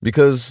Oracle?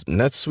 Because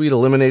NetSuite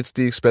eliminates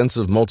the expense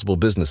of multiple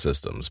business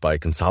systems by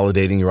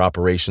consolidating your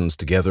operations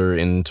together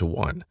into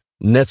one.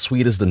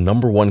 NetSuite is the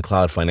 #1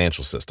 cloud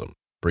financial system,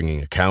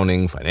 bringing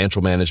accounting,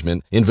 financial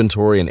management,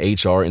 inventory, and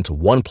HR into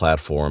one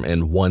platform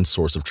and one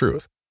source of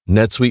truth.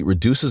 NetSuite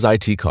reduces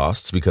IT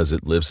costs because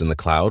it lives in the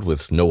cloud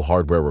with no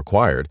hardware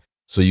required,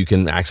 so you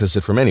can access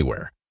it from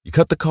anywhere. You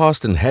cut the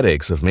cost and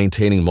headaches of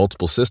maintaining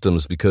multiple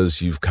systems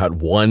because you've got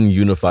one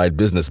unified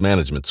business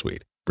management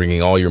suite.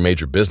 Bringing all your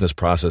major business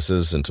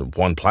processes into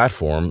one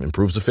platform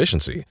improves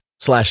efficiency,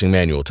 slashing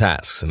manual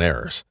tasks and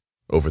errors.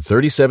 Over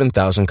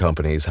 37,000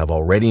 companies have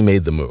already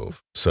made the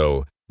move,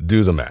 so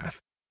do the math.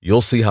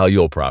 You'll see how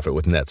you'll profit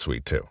with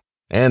NetSuite too.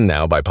 And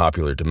now, by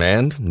popular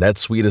demand,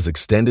 NetSuite has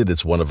extended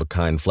its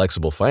one-of-a-kind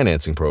flexible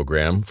financing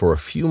program for a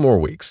few more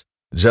weeks.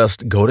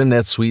 Just go to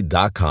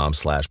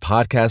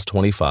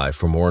netsuite.com/podcast25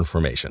 for more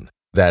information.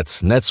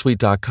 That's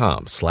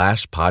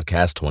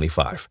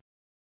netsuite.com/podcast25.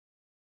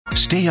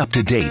 Stay up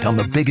to date on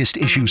the biggest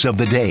issues of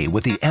the day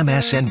with the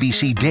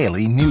MSNBC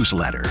Daily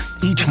newsletter.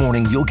 Each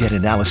morning, you'll get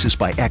analysis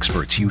by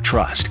experts you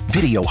trust,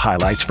 video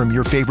highlights from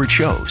your favorite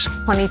shows.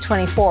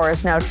 2024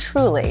 is now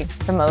truly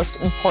the most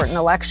important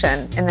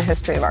election in the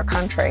history of our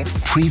country.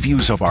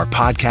 Previews of our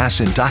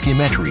podcasts and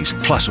documentaries,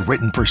 plus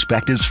written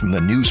perspectives from the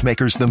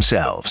newsmakers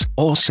themselves,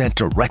 all sent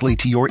directly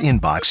to your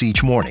inbox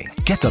each morning.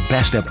 Get the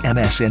best of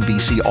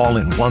MSNBC all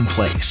in one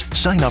place.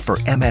 Sign up for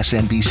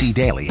MSNBC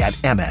Daily at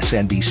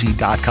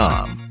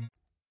msnbc.com.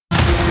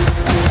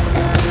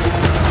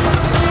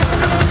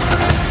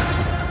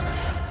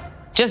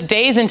 Just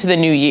days into the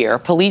new year,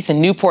 police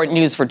in Newport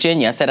News,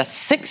 Virginia, said a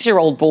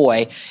 6-year-old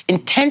boy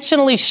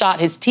intentionally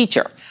shot his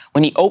teacher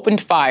when he opened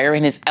fire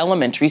in his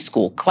elementary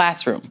school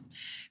classroom.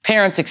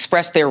 Parents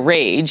expressed their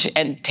rage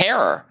and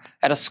terror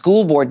at a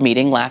school board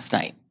meeting last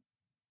night.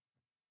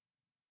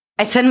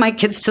 I send my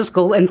kids to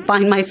school and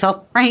find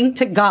myself praying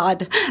to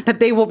God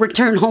that they will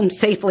return home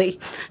safely.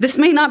 This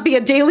may not be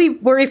a daily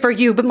worry for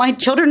you, but my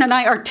children and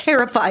I are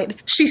terrified.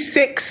 She's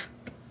 6.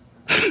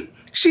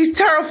 She's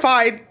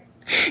terrified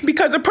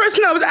because the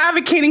person that was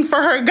advocating for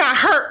her got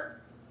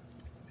hurt.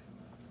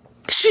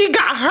 She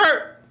got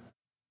hurt.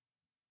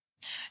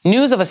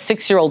 News of a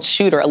 6-year-old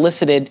shooter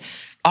elicited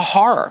a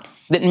horror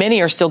that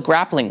many are still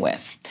grappling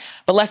with.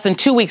 But less than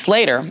 2 weeks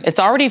later, it's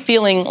already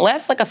feeling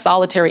less like a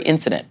solitary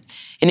incident.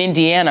 In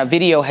Indiana,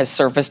 video has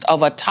surfaced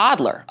of a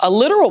toddler, a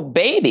literal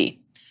baby,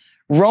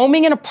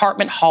 roaming an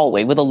apartment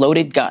hallway with a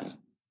loaded gun.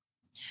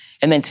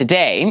 And then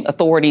today,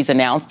 authorities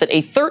announced that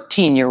a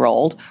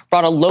 13-year-old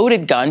brought a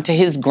loaded gun to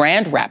his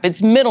Grand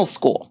Rapids middle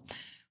school.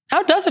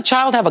 How does a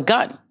child have a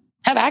gun,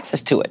 have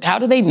access to it? How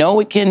do they know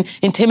it can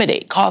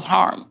intimidate, cause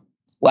harm?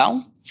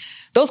 Well,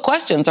 those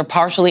questions are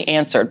partially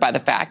answered by the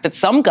fact that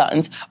some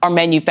guns are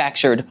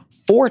manufactured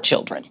for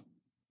children.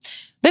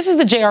 This is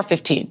the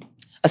JR-15,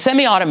 a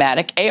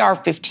semi-automatic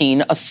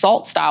AR-15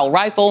 assault-style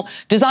rifle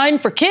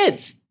designed for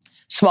kids,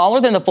 smaller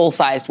than the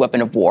full-sized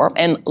weapon of war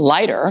and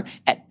lighter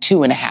at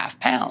 2.5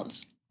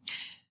 pounds.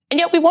 And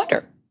yet we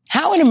wonder,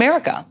 how in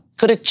America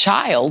could a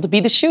child be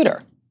the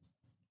shooter?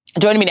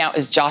 Joining me now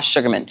is Josh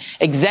Sugarman,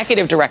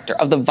 Executive Director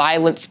of the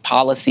Violence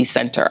Policy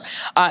Center.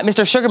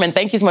 Mr. Sugarman,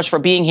 thank you so much for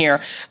being here.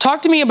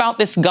 Talk to me about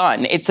this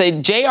gun. It's a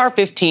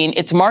JR-15.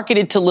 It's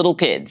marketed to little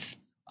kids.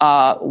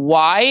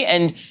 Why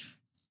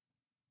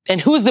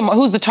and who's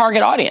the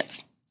target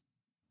audience?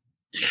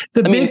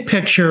 The big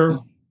picture.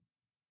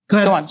 Go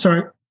ahead. Go on.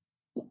 Sorry.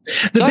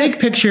 The big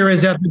picture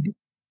is that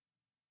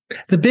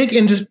the big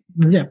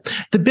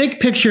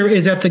picture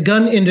is that the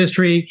gun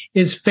industry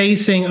is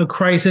facing a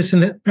crisis,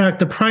 and in fact,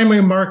 the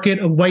primary market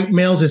of white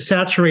males is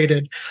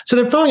saturated. So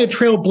they're following a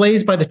trail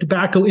blazed by the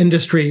tobacco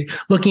industry,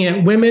 looking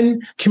at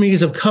women,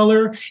 communities of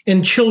color,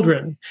 and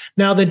children.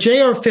 Now, the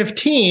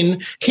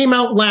JR-15 came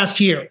out last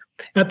year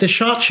at the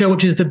SHOT Show,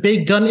 which is the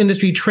big gun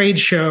industry trade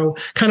show,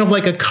 kind of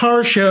like a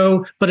car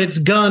show, but it's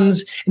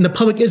guns, and the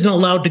public isn't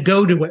allowed to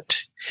go to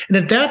it. And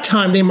at that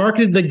time, they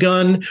marketed the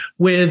gun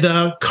with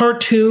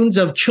cartoons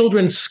of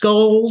children's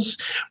skulls,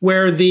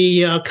 where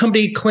the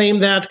company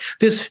claimed that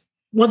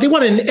they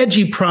wanted an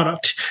edgy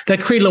product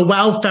that created a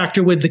wow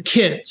factor with the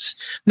kids.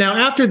 Now,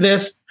 after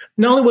this,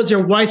 not only was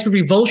there widespread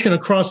revulsion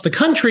across the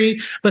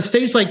country, but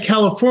states like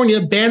California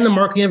banned the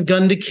marketing of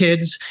gun to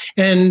kids,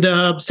 and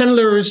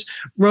senators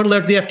wrote a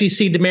letter to the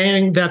FTC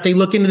demanding that they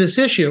look into this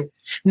issue.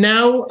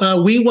 Now,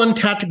 We Won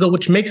Tactical,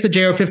 which makes the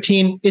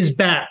JR-15, is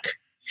back.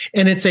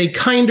 And it's a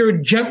kinder,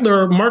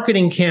 gentler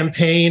marketing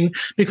campaign,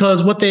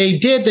 because what they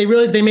did, they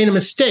realized they made a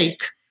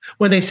mistake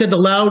when they said they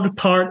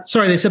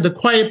said the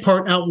quiet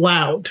part out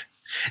loud.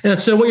 And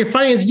so what you're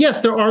finding is,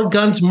 yes, there are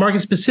guns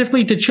marketed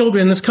specifically to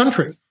children in this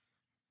country.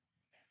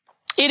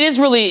 It is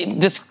really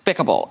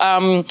despicable.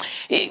 But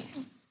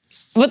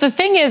the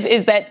thing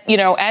is that,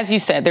 as you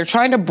said, they're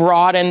trying to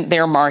broaden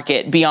their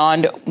market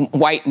beyond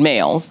white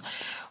males.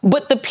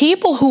 But the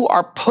people who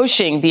are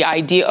pushing the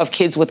idea of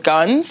kids with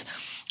guns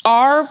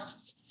are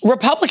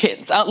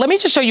Republicans. Let me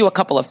just show you a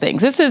couple of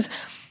things. This is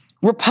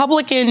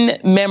Republican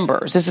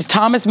members. This is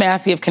Thomas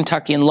Massey of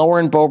Kentucky and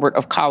Lauren Boebert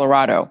of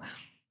Colorado.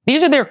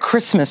 These are their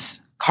Christmas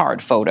card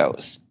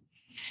photos.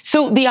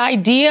 So the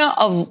idea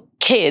of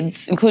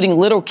kids, including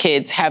little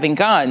kids, having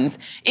guns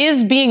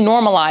is being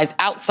normalized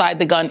outside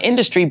the gun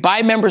industry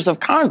by members of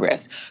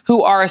Congress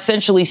who are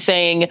essentially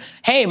saying,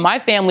 hey, my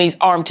family's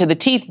armed to the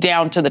teeth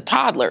down to the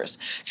toddlers.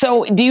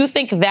 So do you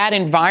think that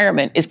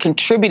environment is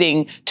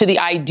contributing to the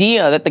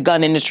idea that the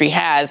gun industry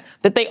has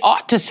that they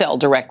ought to sell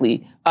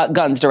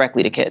guns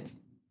directly to kids?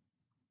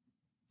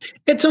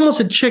 It's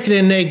almost a chicken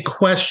and egg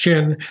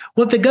question.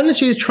 What the gun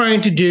industry is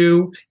trying to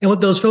do, and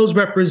what those folks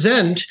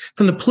represent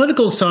from the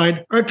political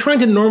side, are trying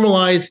to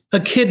normalize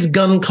a kid's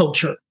gun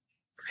culture.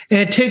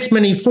 And it takes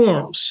many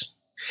forms.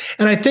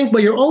 And I think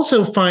what you're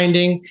also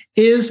finding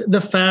is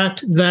the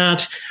fact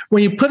that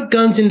when you put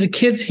guns into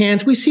kids'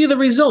 hands, we see the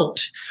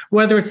result.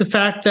 Whether it's the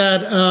fact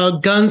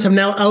that guns have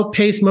now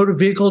outpaced motor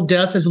vehicle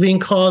deaths as leading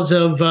cause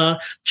of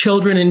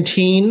children and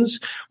teens,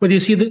 whether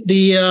you see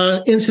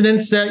the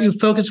incidents that you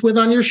focus with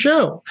on your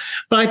show.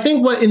 But I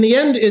think what in the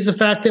end is the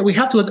fact that we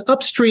have to look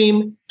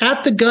upstream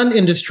at the gun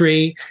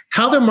industry,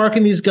 how they're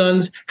marketing these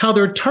guns, how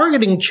they're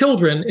targeting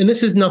children, and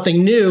this is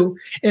nothing new,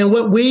 and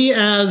what we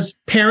as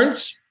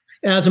parents,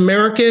 as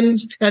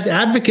Americans, as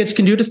advocates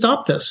can do to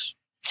stop this.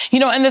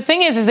 And the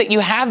thing is that you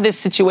have this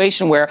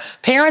situation where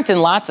parents in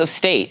lots of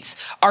states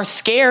are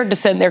scared to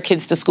send their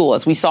kids to school,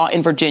 as we saw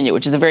in Virginia,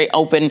 which is a very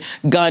open,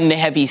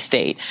 gun-heavy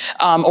state,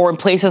 or in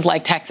places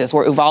like Texas,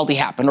 where Uvalde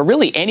happened, or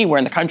really anywhere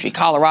in the country,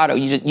 Colorado,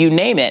 you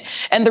name it.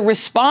 And the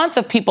response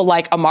of people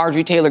like a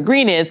Marjorie Taylor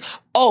Greene is,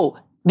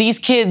 these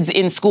kids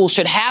in school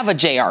should have a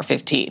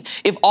JR-15.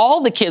 If all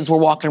the kids were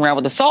walking around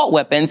with assault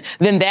weapons,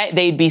 then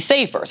they'd be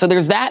safer. So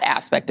there's that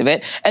aspect of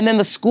it. And then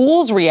the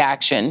school's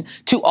reaction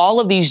to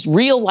all of these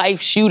real life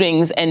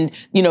shootings and,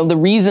 the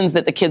reasons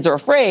that the kids are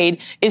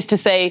afraid is to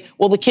say,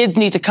 well, the kids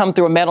need to come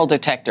through a metal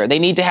detector. They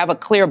need to have a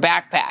clear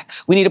backpack.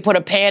 We need to put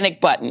a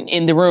panic button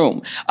in the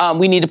room.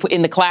 We need to put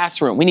in the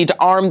classroom. We need to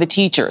arm the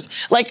teachers.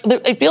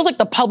 It feels like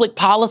the public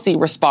policy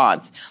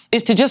response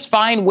is to just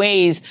find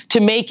ways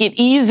to make it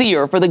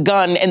easier for the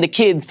gun and the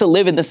kids to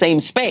live in the same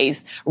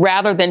space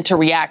rather than to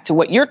react to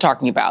what you're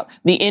talking about,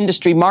 the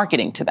industry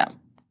marketing to them.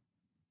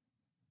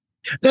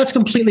 That's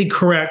completely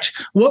correct.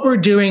 What we're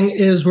doing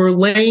is we're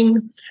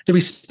laying the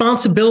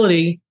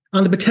responsibility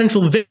on the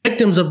potential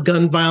victims of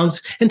gun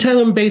violence and tell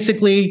them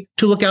basically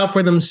to look out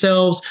for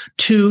themselves,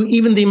 to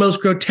even the most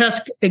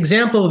grotesque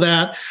example of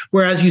that,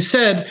 where, as you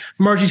said,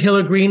 Marjorie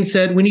Taylor Greene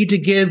said, we need to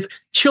give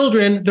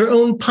children their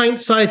own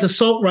pint-sized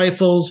assault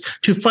rifles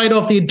to fight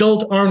off the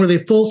adult armed with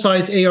a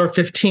full-size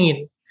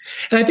AR-15.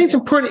 And I think it's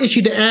an important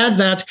issue to add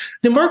that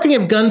the marketing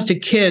of guns to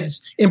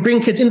kids and bring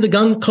kids into the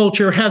gun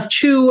culture has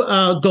two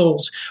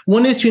goals.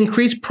 One is to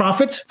increase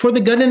profits for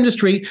the gun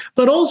industry,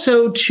 but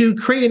also to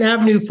create an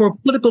avenue for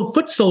political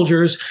foot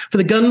soldiers for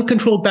the gun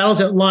control battles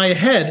that lie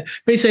ahead.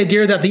 Basically, the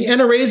idea that the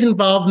NRA is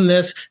involved in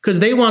this because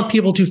they want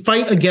people to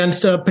fight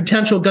against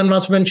potential gun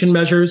violence prevention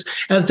measures,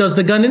 as does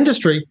the gun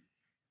industry.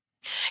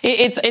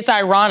 It's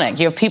ironic.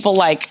 You have people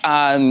like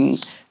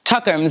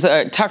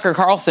Tucker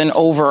Carlson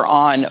over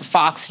on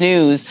Fox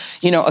News,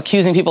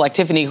 accusing people like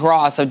Tiffany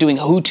Cross of doing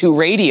Hutu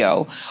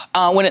radio,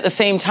 when at the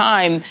same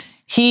time,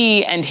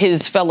 he and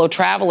his fellow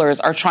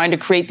travelers are trying to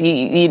create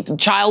the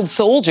child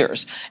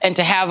soldiers and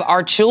to have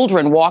our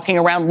children walking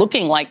around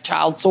looking like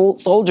child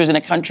soldiers in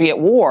a country at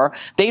war.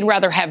 They'd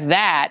rather have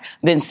that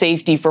than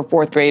safety for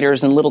fourth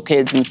graders and little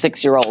kids and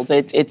 6-year-olds.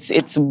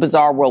 It's a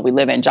bizarre world we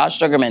live in. Josh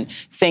Sugarman,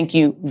 thank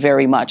you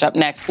very much. Up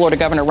next, Florida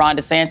Governor Ron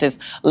DeSantis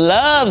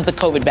loves the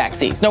COVID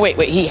vaccines. No, wait,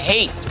 he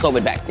hates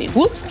COVID vaccines.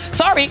 Whoops,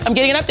 sorry, I'm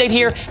getting an update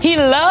here. He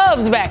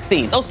loves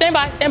vaccines. Oh, stand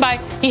by.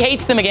 He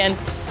hates them again.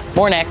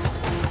 More next.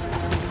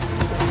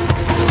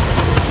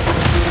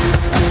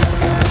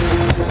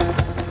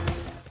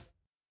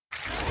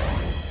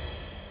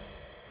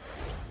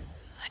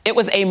 It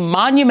was a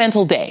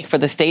monumental day for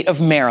the state of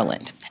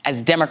Maryland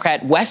as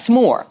Democrat Wes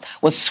Moore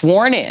was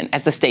sworn in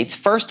as the state's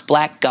first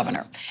black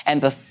governor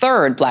and the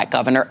third black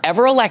governor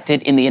ever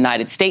elected in the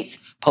United States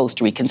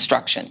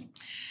post-Reconstruction.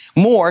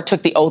 Moore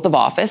took the oath of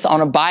office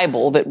on a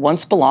Bible that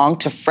once belonged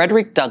to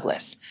Frederick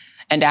Douglass.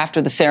 And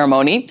after the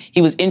ceremony,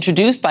 he was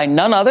introduced by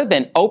none other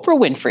than Oprah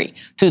Winfrey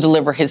to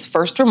deliver his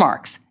first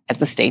remarks as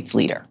the state's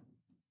leader.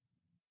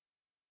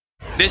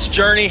 This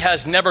journey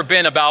has never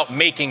been about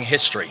making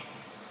history.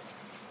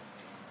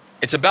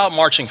 It's about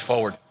marching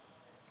forward.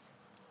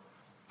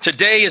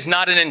 Today is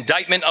not an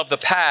indictment of the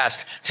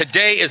past.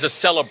 Today is a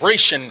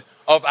celebration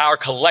of our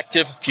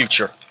collective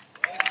future.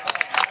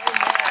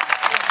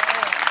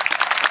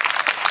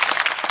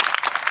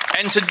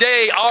 And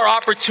today, our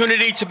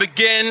opportunity to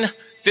begin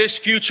this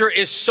future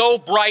is so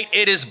bright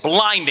it is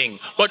blinding,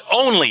 but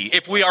only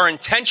if we are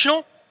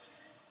intentional,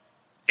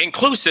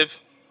 inclusive,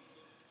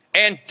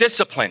 and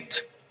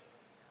disciplined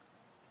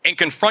in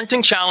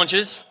confronting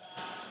challenges,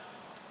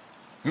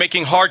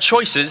 making hard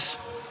choices,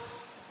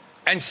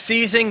 and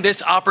seizing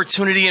this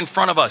opportunity in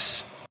front of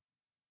us.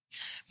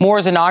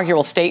 Moore's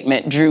inaugural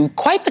statement drew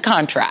quite the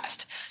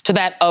contrast to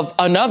that of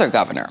another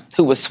governor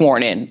who was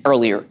sworn in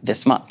earlier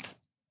this month.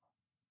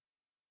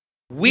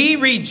 We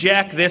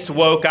reject this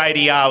woke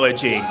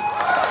ideology.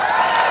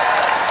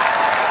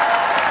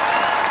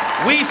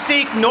 We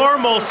seek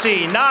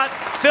normalcy, not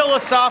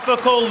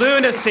philosophical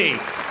lunacy.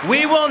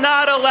 We will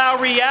not allow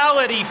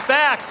reality,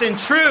 facts, and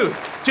truth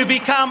to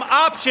become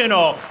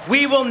optional.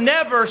 We will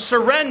never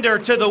surrender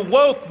to the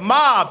woke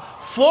mob.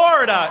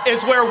 Florida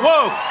is where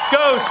woke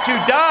goes to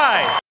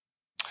die.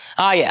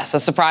 Ah, yes, a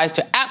surprise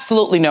to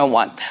absolutely no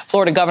one.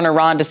 Florida Governor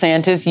Ron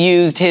DeSantis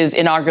used his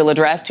inaugural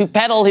address to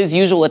peddle his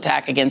usual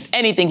attack against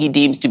anything he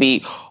deems to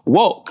be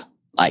woke,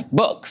 like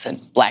books and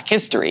Black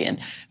history and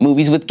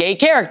movies with gay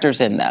characters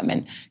in them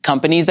and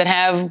companies that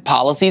have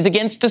policies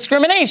against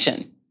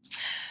discrimination.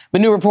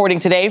 But new reporting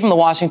today from the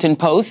Washington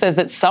Post says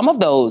that some of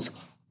those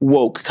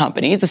woke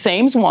companies, the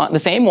same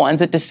ones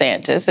that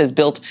DeSantis has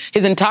built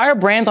his entire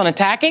brand on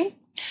attacking,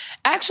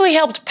 actually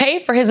helped pay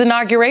for his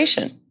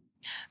inauguration.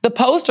 The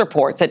Post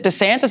reports that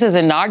DeSantis'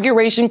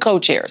 inauguration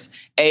co-chairs,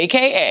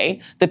 a.k.a.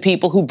 the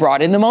people who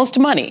brought in the most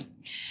money,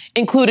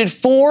 included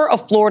 4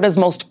 of Florida's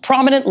most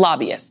prominent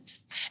lobbyists,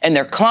 and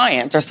their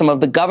clients are some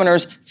of the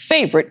governor's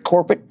favorite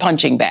corporate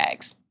punching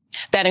bags.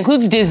 That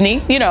includes Disney,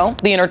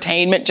 the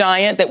entertainment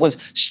giant that was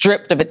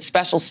stripped of its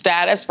special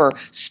status for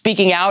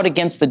speaking out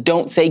against the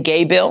Don't Say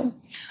Gay bill,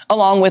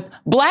 along with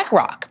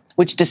BlackRock,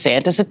 which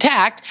DeSantis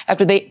attacked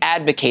after they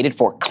advocated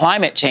for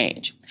climate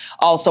change.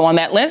 Also on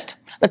that list,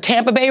 the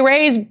Tampa Bay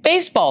Rays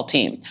baseball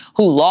team,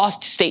 who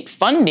lost state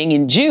funding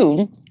in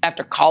June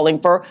after calling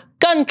for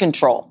gun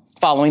control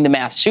following the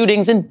mass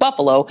shootings in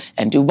Buffalo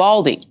and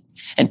Uvalde.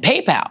 And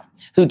PayPal,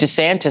 who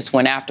DeSantis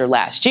went after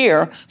last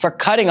year for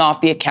cutting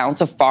off the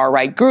accounts of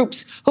far-right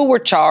groups who were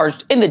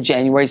charged in the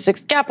January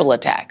 6th Capitol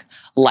attack,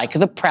 like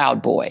the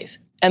Proud Boys.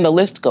 And the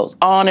list goes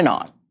on and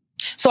on.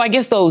 So I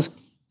guess those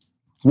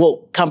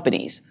woke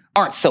companies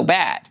aren't so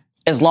bad,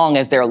 as long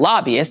as their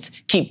lobbyists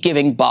keep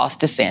giving boss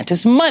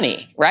DeSantis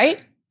money, right?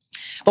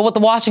 But what the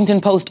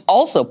Washington Post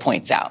also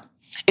points out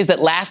is that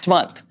last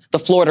month, the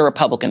Florida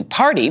Republican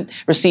Party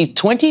received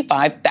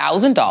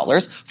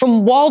 $25,000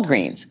 from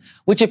Walgreens,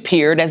 which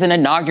appeared as an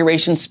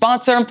inauguration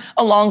sponsor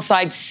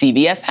alongside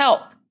CVS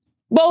Health,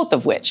 both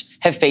of which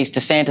have faced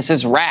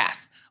DeSantis'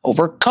 wrath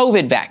over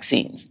COVID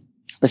vaccines.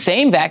 The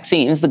same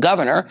vaccines the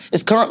governor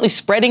is currently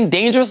spreading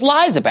dangerous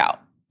lies about.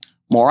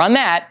 More on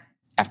that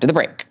after the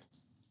break.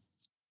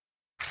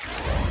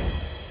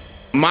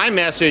 My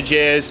message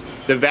is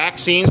the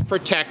vaccines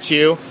protect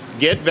you,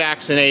 get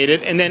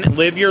vaccinated, and then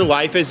live your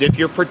life as if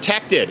you're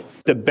protected.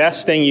 The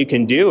best thing you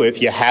can do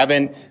if you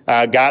haven't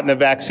gotten the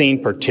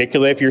vaccine,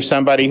 particularly if you're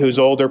somebody who's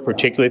older,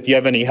 particularly if you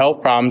have any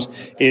health problems,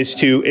 is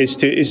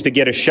to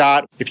get a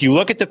shot. If you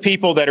look at the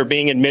people that are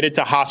being admitted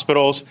to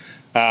hospitals,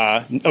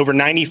 over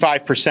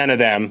 95% of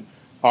them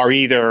are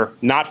either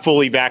not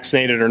fully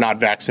vaccinated or not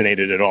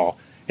vaccinated at all.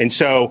 And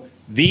so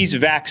these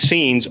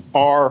vaccines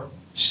are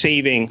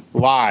saving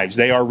lives.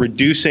 They are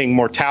reducing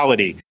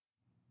mortality.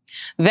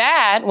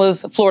 That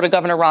was Florida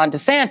Governor Ron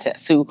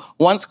DeSantis, who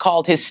once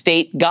called his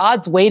state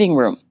God's waiting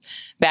room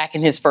back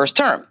in his first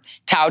term,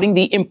 touting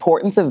the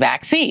importance of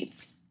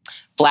vaccines.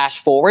 Flash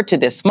forward to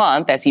this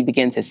month as he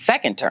begins his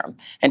second term,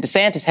 and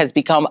DeSantis has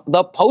become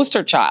the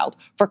poster child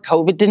for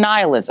COVID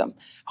denialism,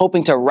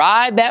 hoping to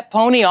ride that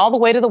pony all the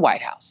way to the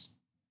White House.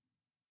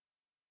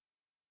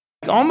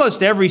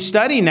 Almost every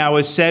study now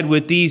has said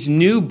with these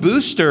new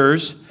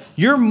boosters,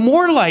 you're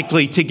more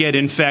likely to get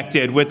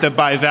infected with the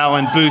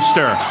bivalent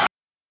booster.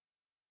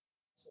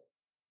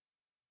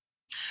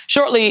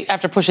 Shortly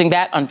after pushing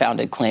that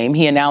unfounded claim,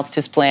 he announced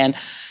his plan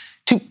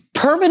to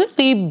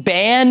permanently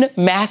ban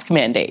mask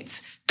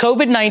mandates,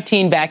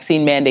 COVID-19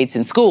 vaccine mandates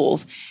in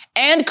schools,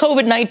 and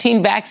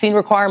COVID-19 vaccine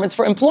requirements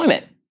for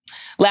employment.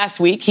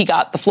 Last week, he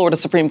got the Florida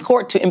Supreme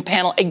Court to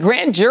impanel a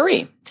grand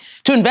jury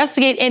to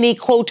investigate any,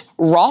 quote,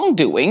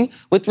 wrongdoing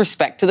with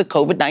respect to the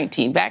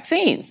COVID-19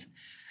 vaccines.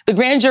 The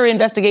grand jury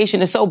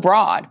investigation is so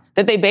broad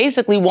that they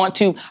basically want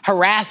to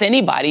harass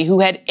anybody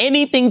who had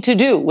anything to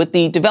do with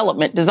the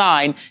development,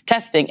 design,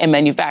 testing, and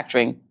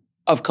manufacturing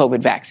of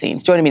COVID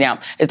vaccines. Joining me now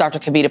is Dr.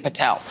 Kavita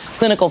Patel,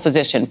 clinical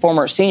physician,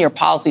 former senior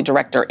policy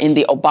director in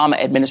the Obama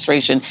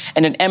administration,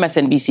 and an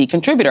MSNBC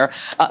contributor.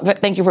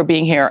 Thank you for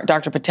being here,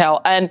 Dr.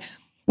 Patel. And,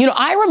 you know,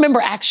 I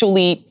remember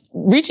actually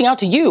reaching out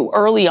to you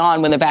early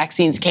on when the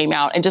vaccines came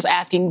out and just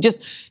asking,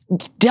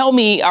 tell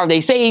me, are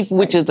they safe?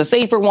 Which is the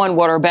safer one?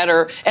 What are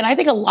better? And I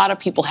think a lot of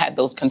people had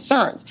those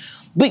concerns.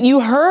 But you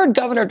heard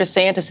Governor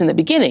DeSantis in the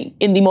beginning,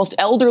 in the most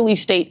elderly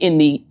state in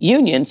the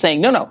union, saying,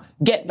 no,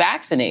 get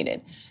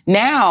vaccinated.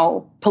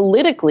 Now,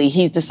 politically,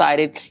 he's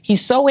decided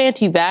he's so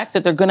anti-vax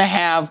that they're going to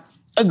have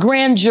a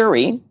grand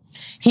jury.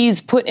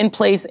 He's put in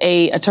place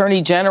a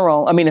surgeon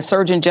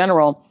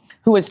general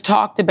who has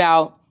talked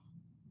about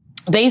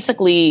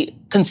basically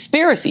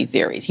conspiracy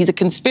theories. He's a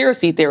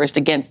conspiracy theorist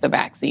against the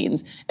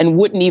vaccines and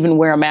wouldn't even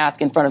wear a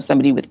mask in front of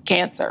somebody with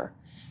cancer.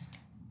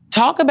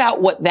 Talk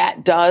about what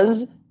that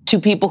does to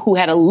people who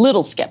had a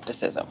little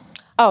skepticism.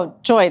 Oh,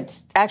 Joy,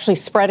 it's actually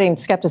spreading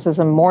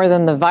skepticism more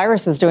than the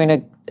virus is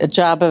doing a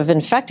job of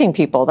infecting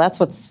people. That's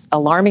what's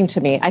alarming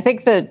to me. I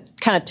think the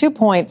kind of 2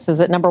 points is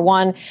that, number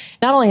one,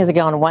 not only has he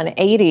gone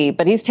 180,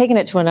 but he's taken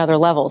it to another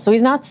level. So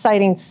he's not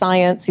citing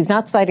science. He's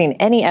not citing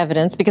any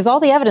evidence, because all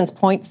the evidence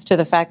points to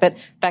the fact that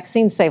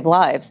vaccines save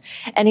lives.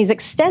 And he's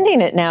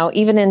extending it now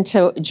even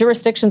into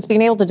jurisdictions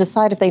being able to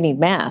decide if they need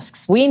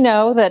masks. We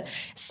know that,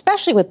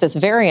 especially with this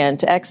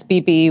variant,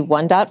 XBB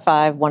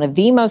 1.5, one of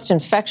the most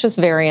infectious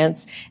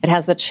variants, it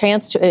has the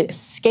chance to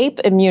escape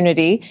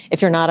immunity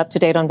if you're not up to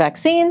date on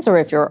vaccines or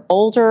if you're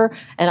older.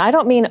 And I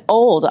don't mean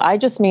old. I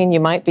just mean you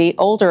might be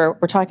older.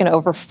 We're talking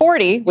over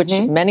 40, which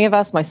many of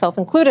us, myself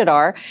included,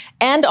 are,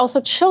 and also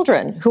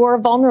children who are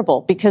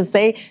vulnerable because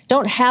they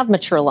don't have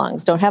mature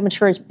lungs, don't have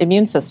mature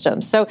immune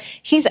systems. So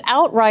he's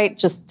outright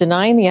just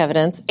denying the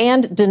evidence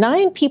and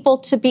denying people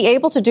to be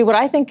able to do what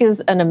I think is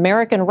an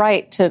American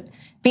right, to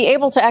be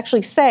able to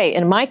actually say,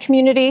 in my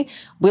community,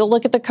 we'll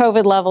look at the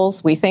COVID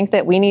levels. We think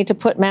that we need to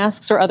put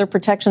masks or other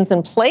protections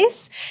in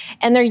place.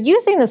 And they're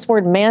using this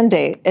word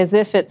mandate as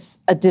if it's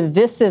a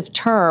divisive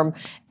term,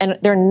 and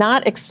they're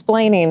not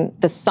explaining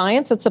the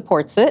science that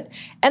supports it.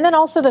 And then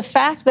also the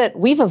fact that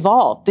we've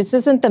evolved. This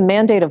isn't the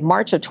mandate of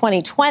March of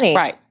 2020.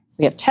 Right.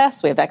 We have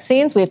tests, we have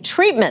vaccines, we have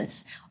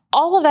treatments.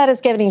 All of that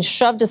is getting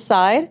shoved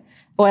aside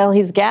while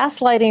he's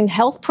gaslighting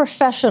health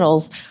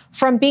professionals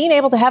from being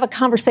able to have a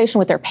conversation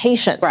with their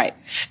patients. Right.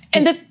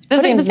 And the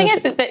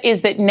thing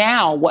is that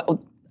now,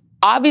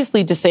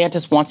 obviously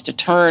DeSantis wants to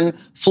turn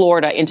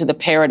Florida into the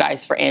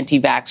paradise for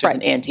anti-vaxxers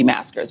and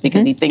anti-maskers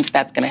because he thinks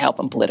that's going to help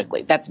him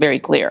politically. That's very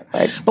clear.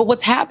 Right. But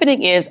what's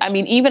happening is,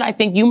 even I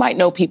think you might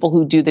know people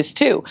who do this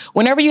too.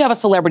 Whenever you have a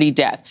celebrity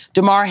death,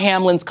 Damar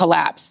Hamlin's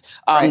collapse,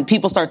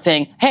 people start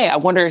saying, hey, I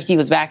wonder if he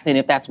was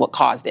vaccinated, if that's what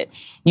caused it.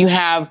 You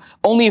have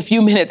only a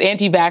few minutes,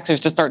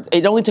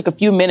 it only took a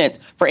few minutes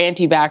for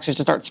anti-vaxxers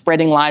to start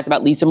spreading lies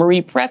about Lisa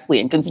Marie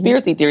Presley and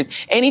conspiracy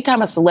theories.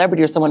 Anytime a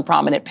celebrity or someone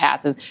prominent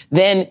passes,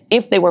 then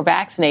if they were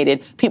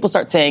vaccinated, people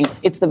start saying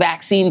it's the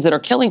vaccines that are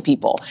killing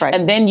people. Right.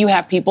 And then you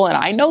have people, and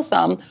I know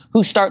some,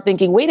 who start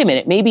thinking, wait a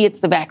minute, maybe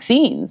it's the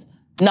vaccines,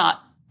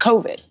 not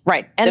COVID.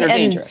 Right. That are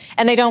dangerous.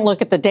 And they don't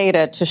look at the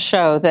data to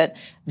show that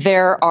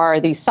there are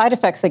these side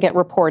effects that get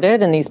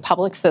reported in these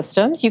public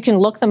systems. You can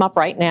look them up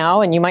right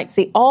now, and you might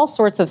see all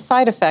sorts of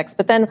side effects,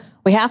 but then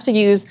we have to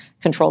use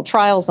controlled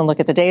trials and look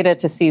at the data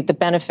to see the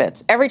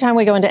benefits. Every time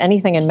we go into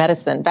anything in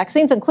medicine,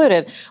 vaccines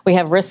included, we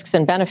have risks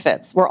and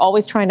benefits. We're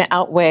always trying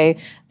to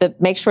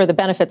make sure the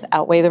benefits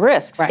outweigh the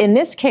risks. Right. In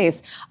this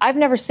case, I've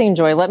never seen,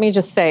 Joy, let me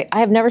just say, I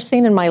have never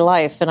seen in my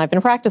life, and I've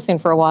been practicing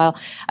for a while,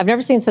 I've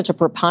never seen such a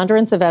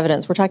preponderance of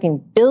evidence. We're talking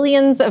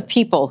billions of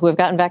people who have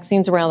gotten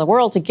vaccines around the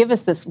world to give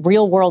us this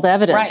real world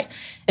evidence. Right.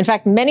 In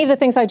fact, many of the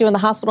things I do in the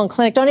hospital and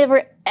clinic don't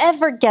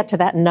ever get to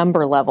that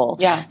number level.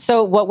 Yeah.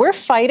 So what we're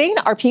fighting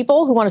are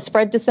people who want to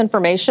spread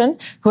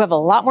disinformation, who have a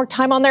lot more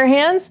time on their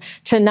hands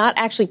to not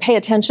actually pay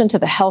attention to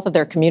the health of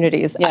their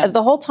communities. Yeah.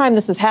 The whole time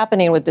this is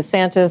happening with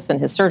DeSantis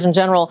and his Surgeon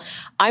General,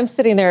 I'm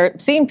sitting there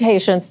seeing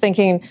patients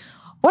thinking,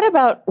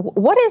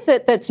 what is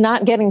it that's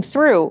not getting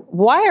through?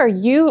 Why are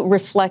you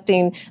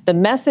reflecting the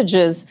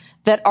messages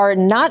that are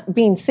not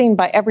being seen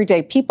by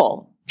everyday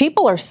people?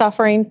 People are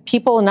suffering.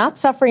 People are not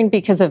suffering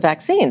because of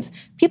vaccines.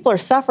 People are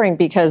suffering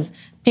because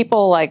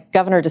people like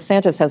Governor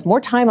DeSantis has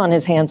more time on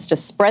his hands to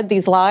spread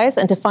these lies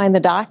and to find the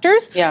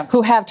doctors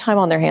who have time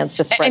on their hands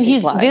to spread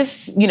these lies.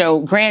 This,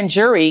 grand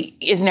jury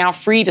is now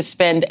free to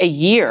spend a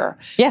year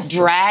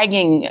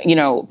dragging,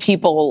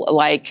 people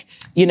like,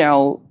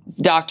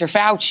 Dr.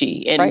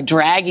 Fauci and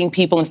dragging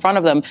people in front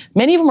of them.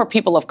 Many of them are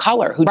people of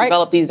color who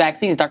developed these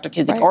vaccines, Dr.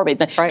 Kizik Orbe,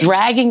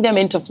 dragging them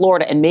into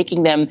Florida and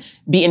making them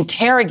be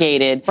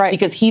interrogated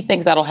because he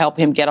thinks that'll help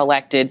him get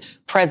elected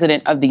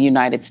president of the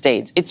United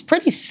States. It's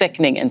pretty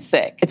sickening and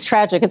sick. It's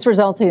tragic. It's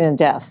resulting in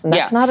deaths, and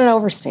that's not an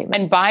overstatement.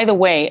 And by the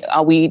way,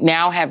 we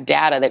now have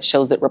data that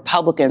shows that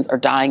Republicans are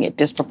dying at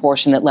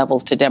disproportionate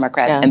levels to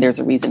Democrats, and there's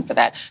a reason for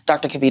that.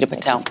 Dr. Kavita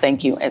Patel,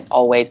 thank you as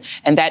always.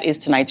 And that is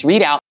tonight's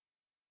ReidOut.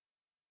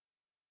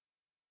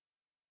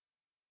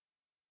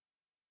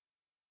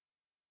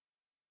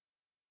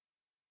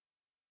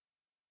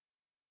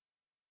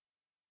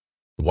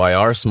 Why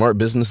are smart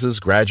businesses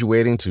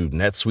graduating to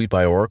NetSuite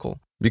by Oracle?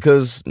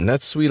 Because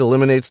NetSuite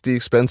eliminates the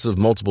expense of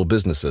multiple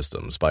business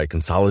systems by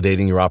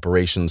consolidating your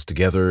operations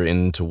together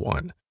into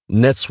one.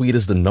 NetSuite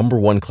is the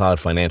 #1 cloud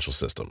financial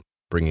system,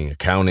 bringing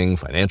accounting,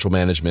 financial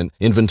management,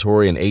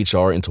 inventory, and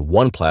HR into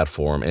one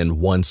platform and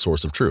one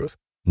source of truth.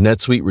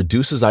 NetSuite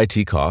reduces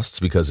IT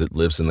costs because it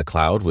lives in the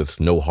cloud with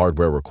no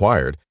hardware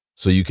required,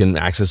 so you can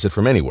access it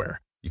from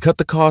anywhere. You cut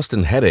the cost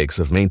and headaches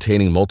of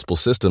maintaining multiple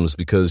systems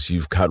because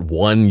you've got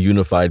one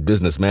unified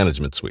business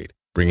management suite.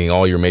 Bringing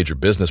all your major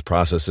business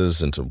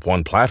processes into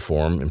one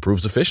platform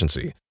improves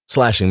efficiency,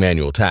 slashing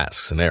manual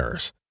tasks and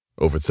errors.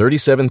 Over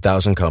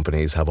 37,000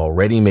 companies have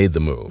already made the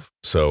move,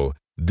 so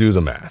do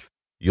the math.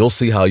 You'll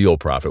see how you'll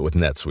profit with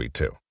NetSuite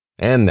too.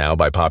 And now,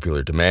 by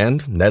popular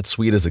demand,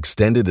 NetSuite has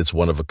extended its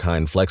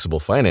one-of-a-kind flexible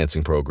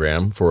financing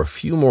program for a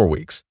few more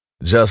weeks.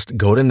 Just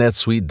go to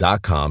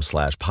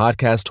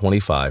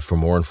netsuite.com/podcast25 for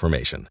more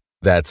information.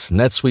 That's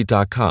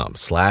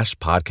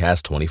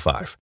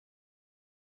netsuite.com/podcast25.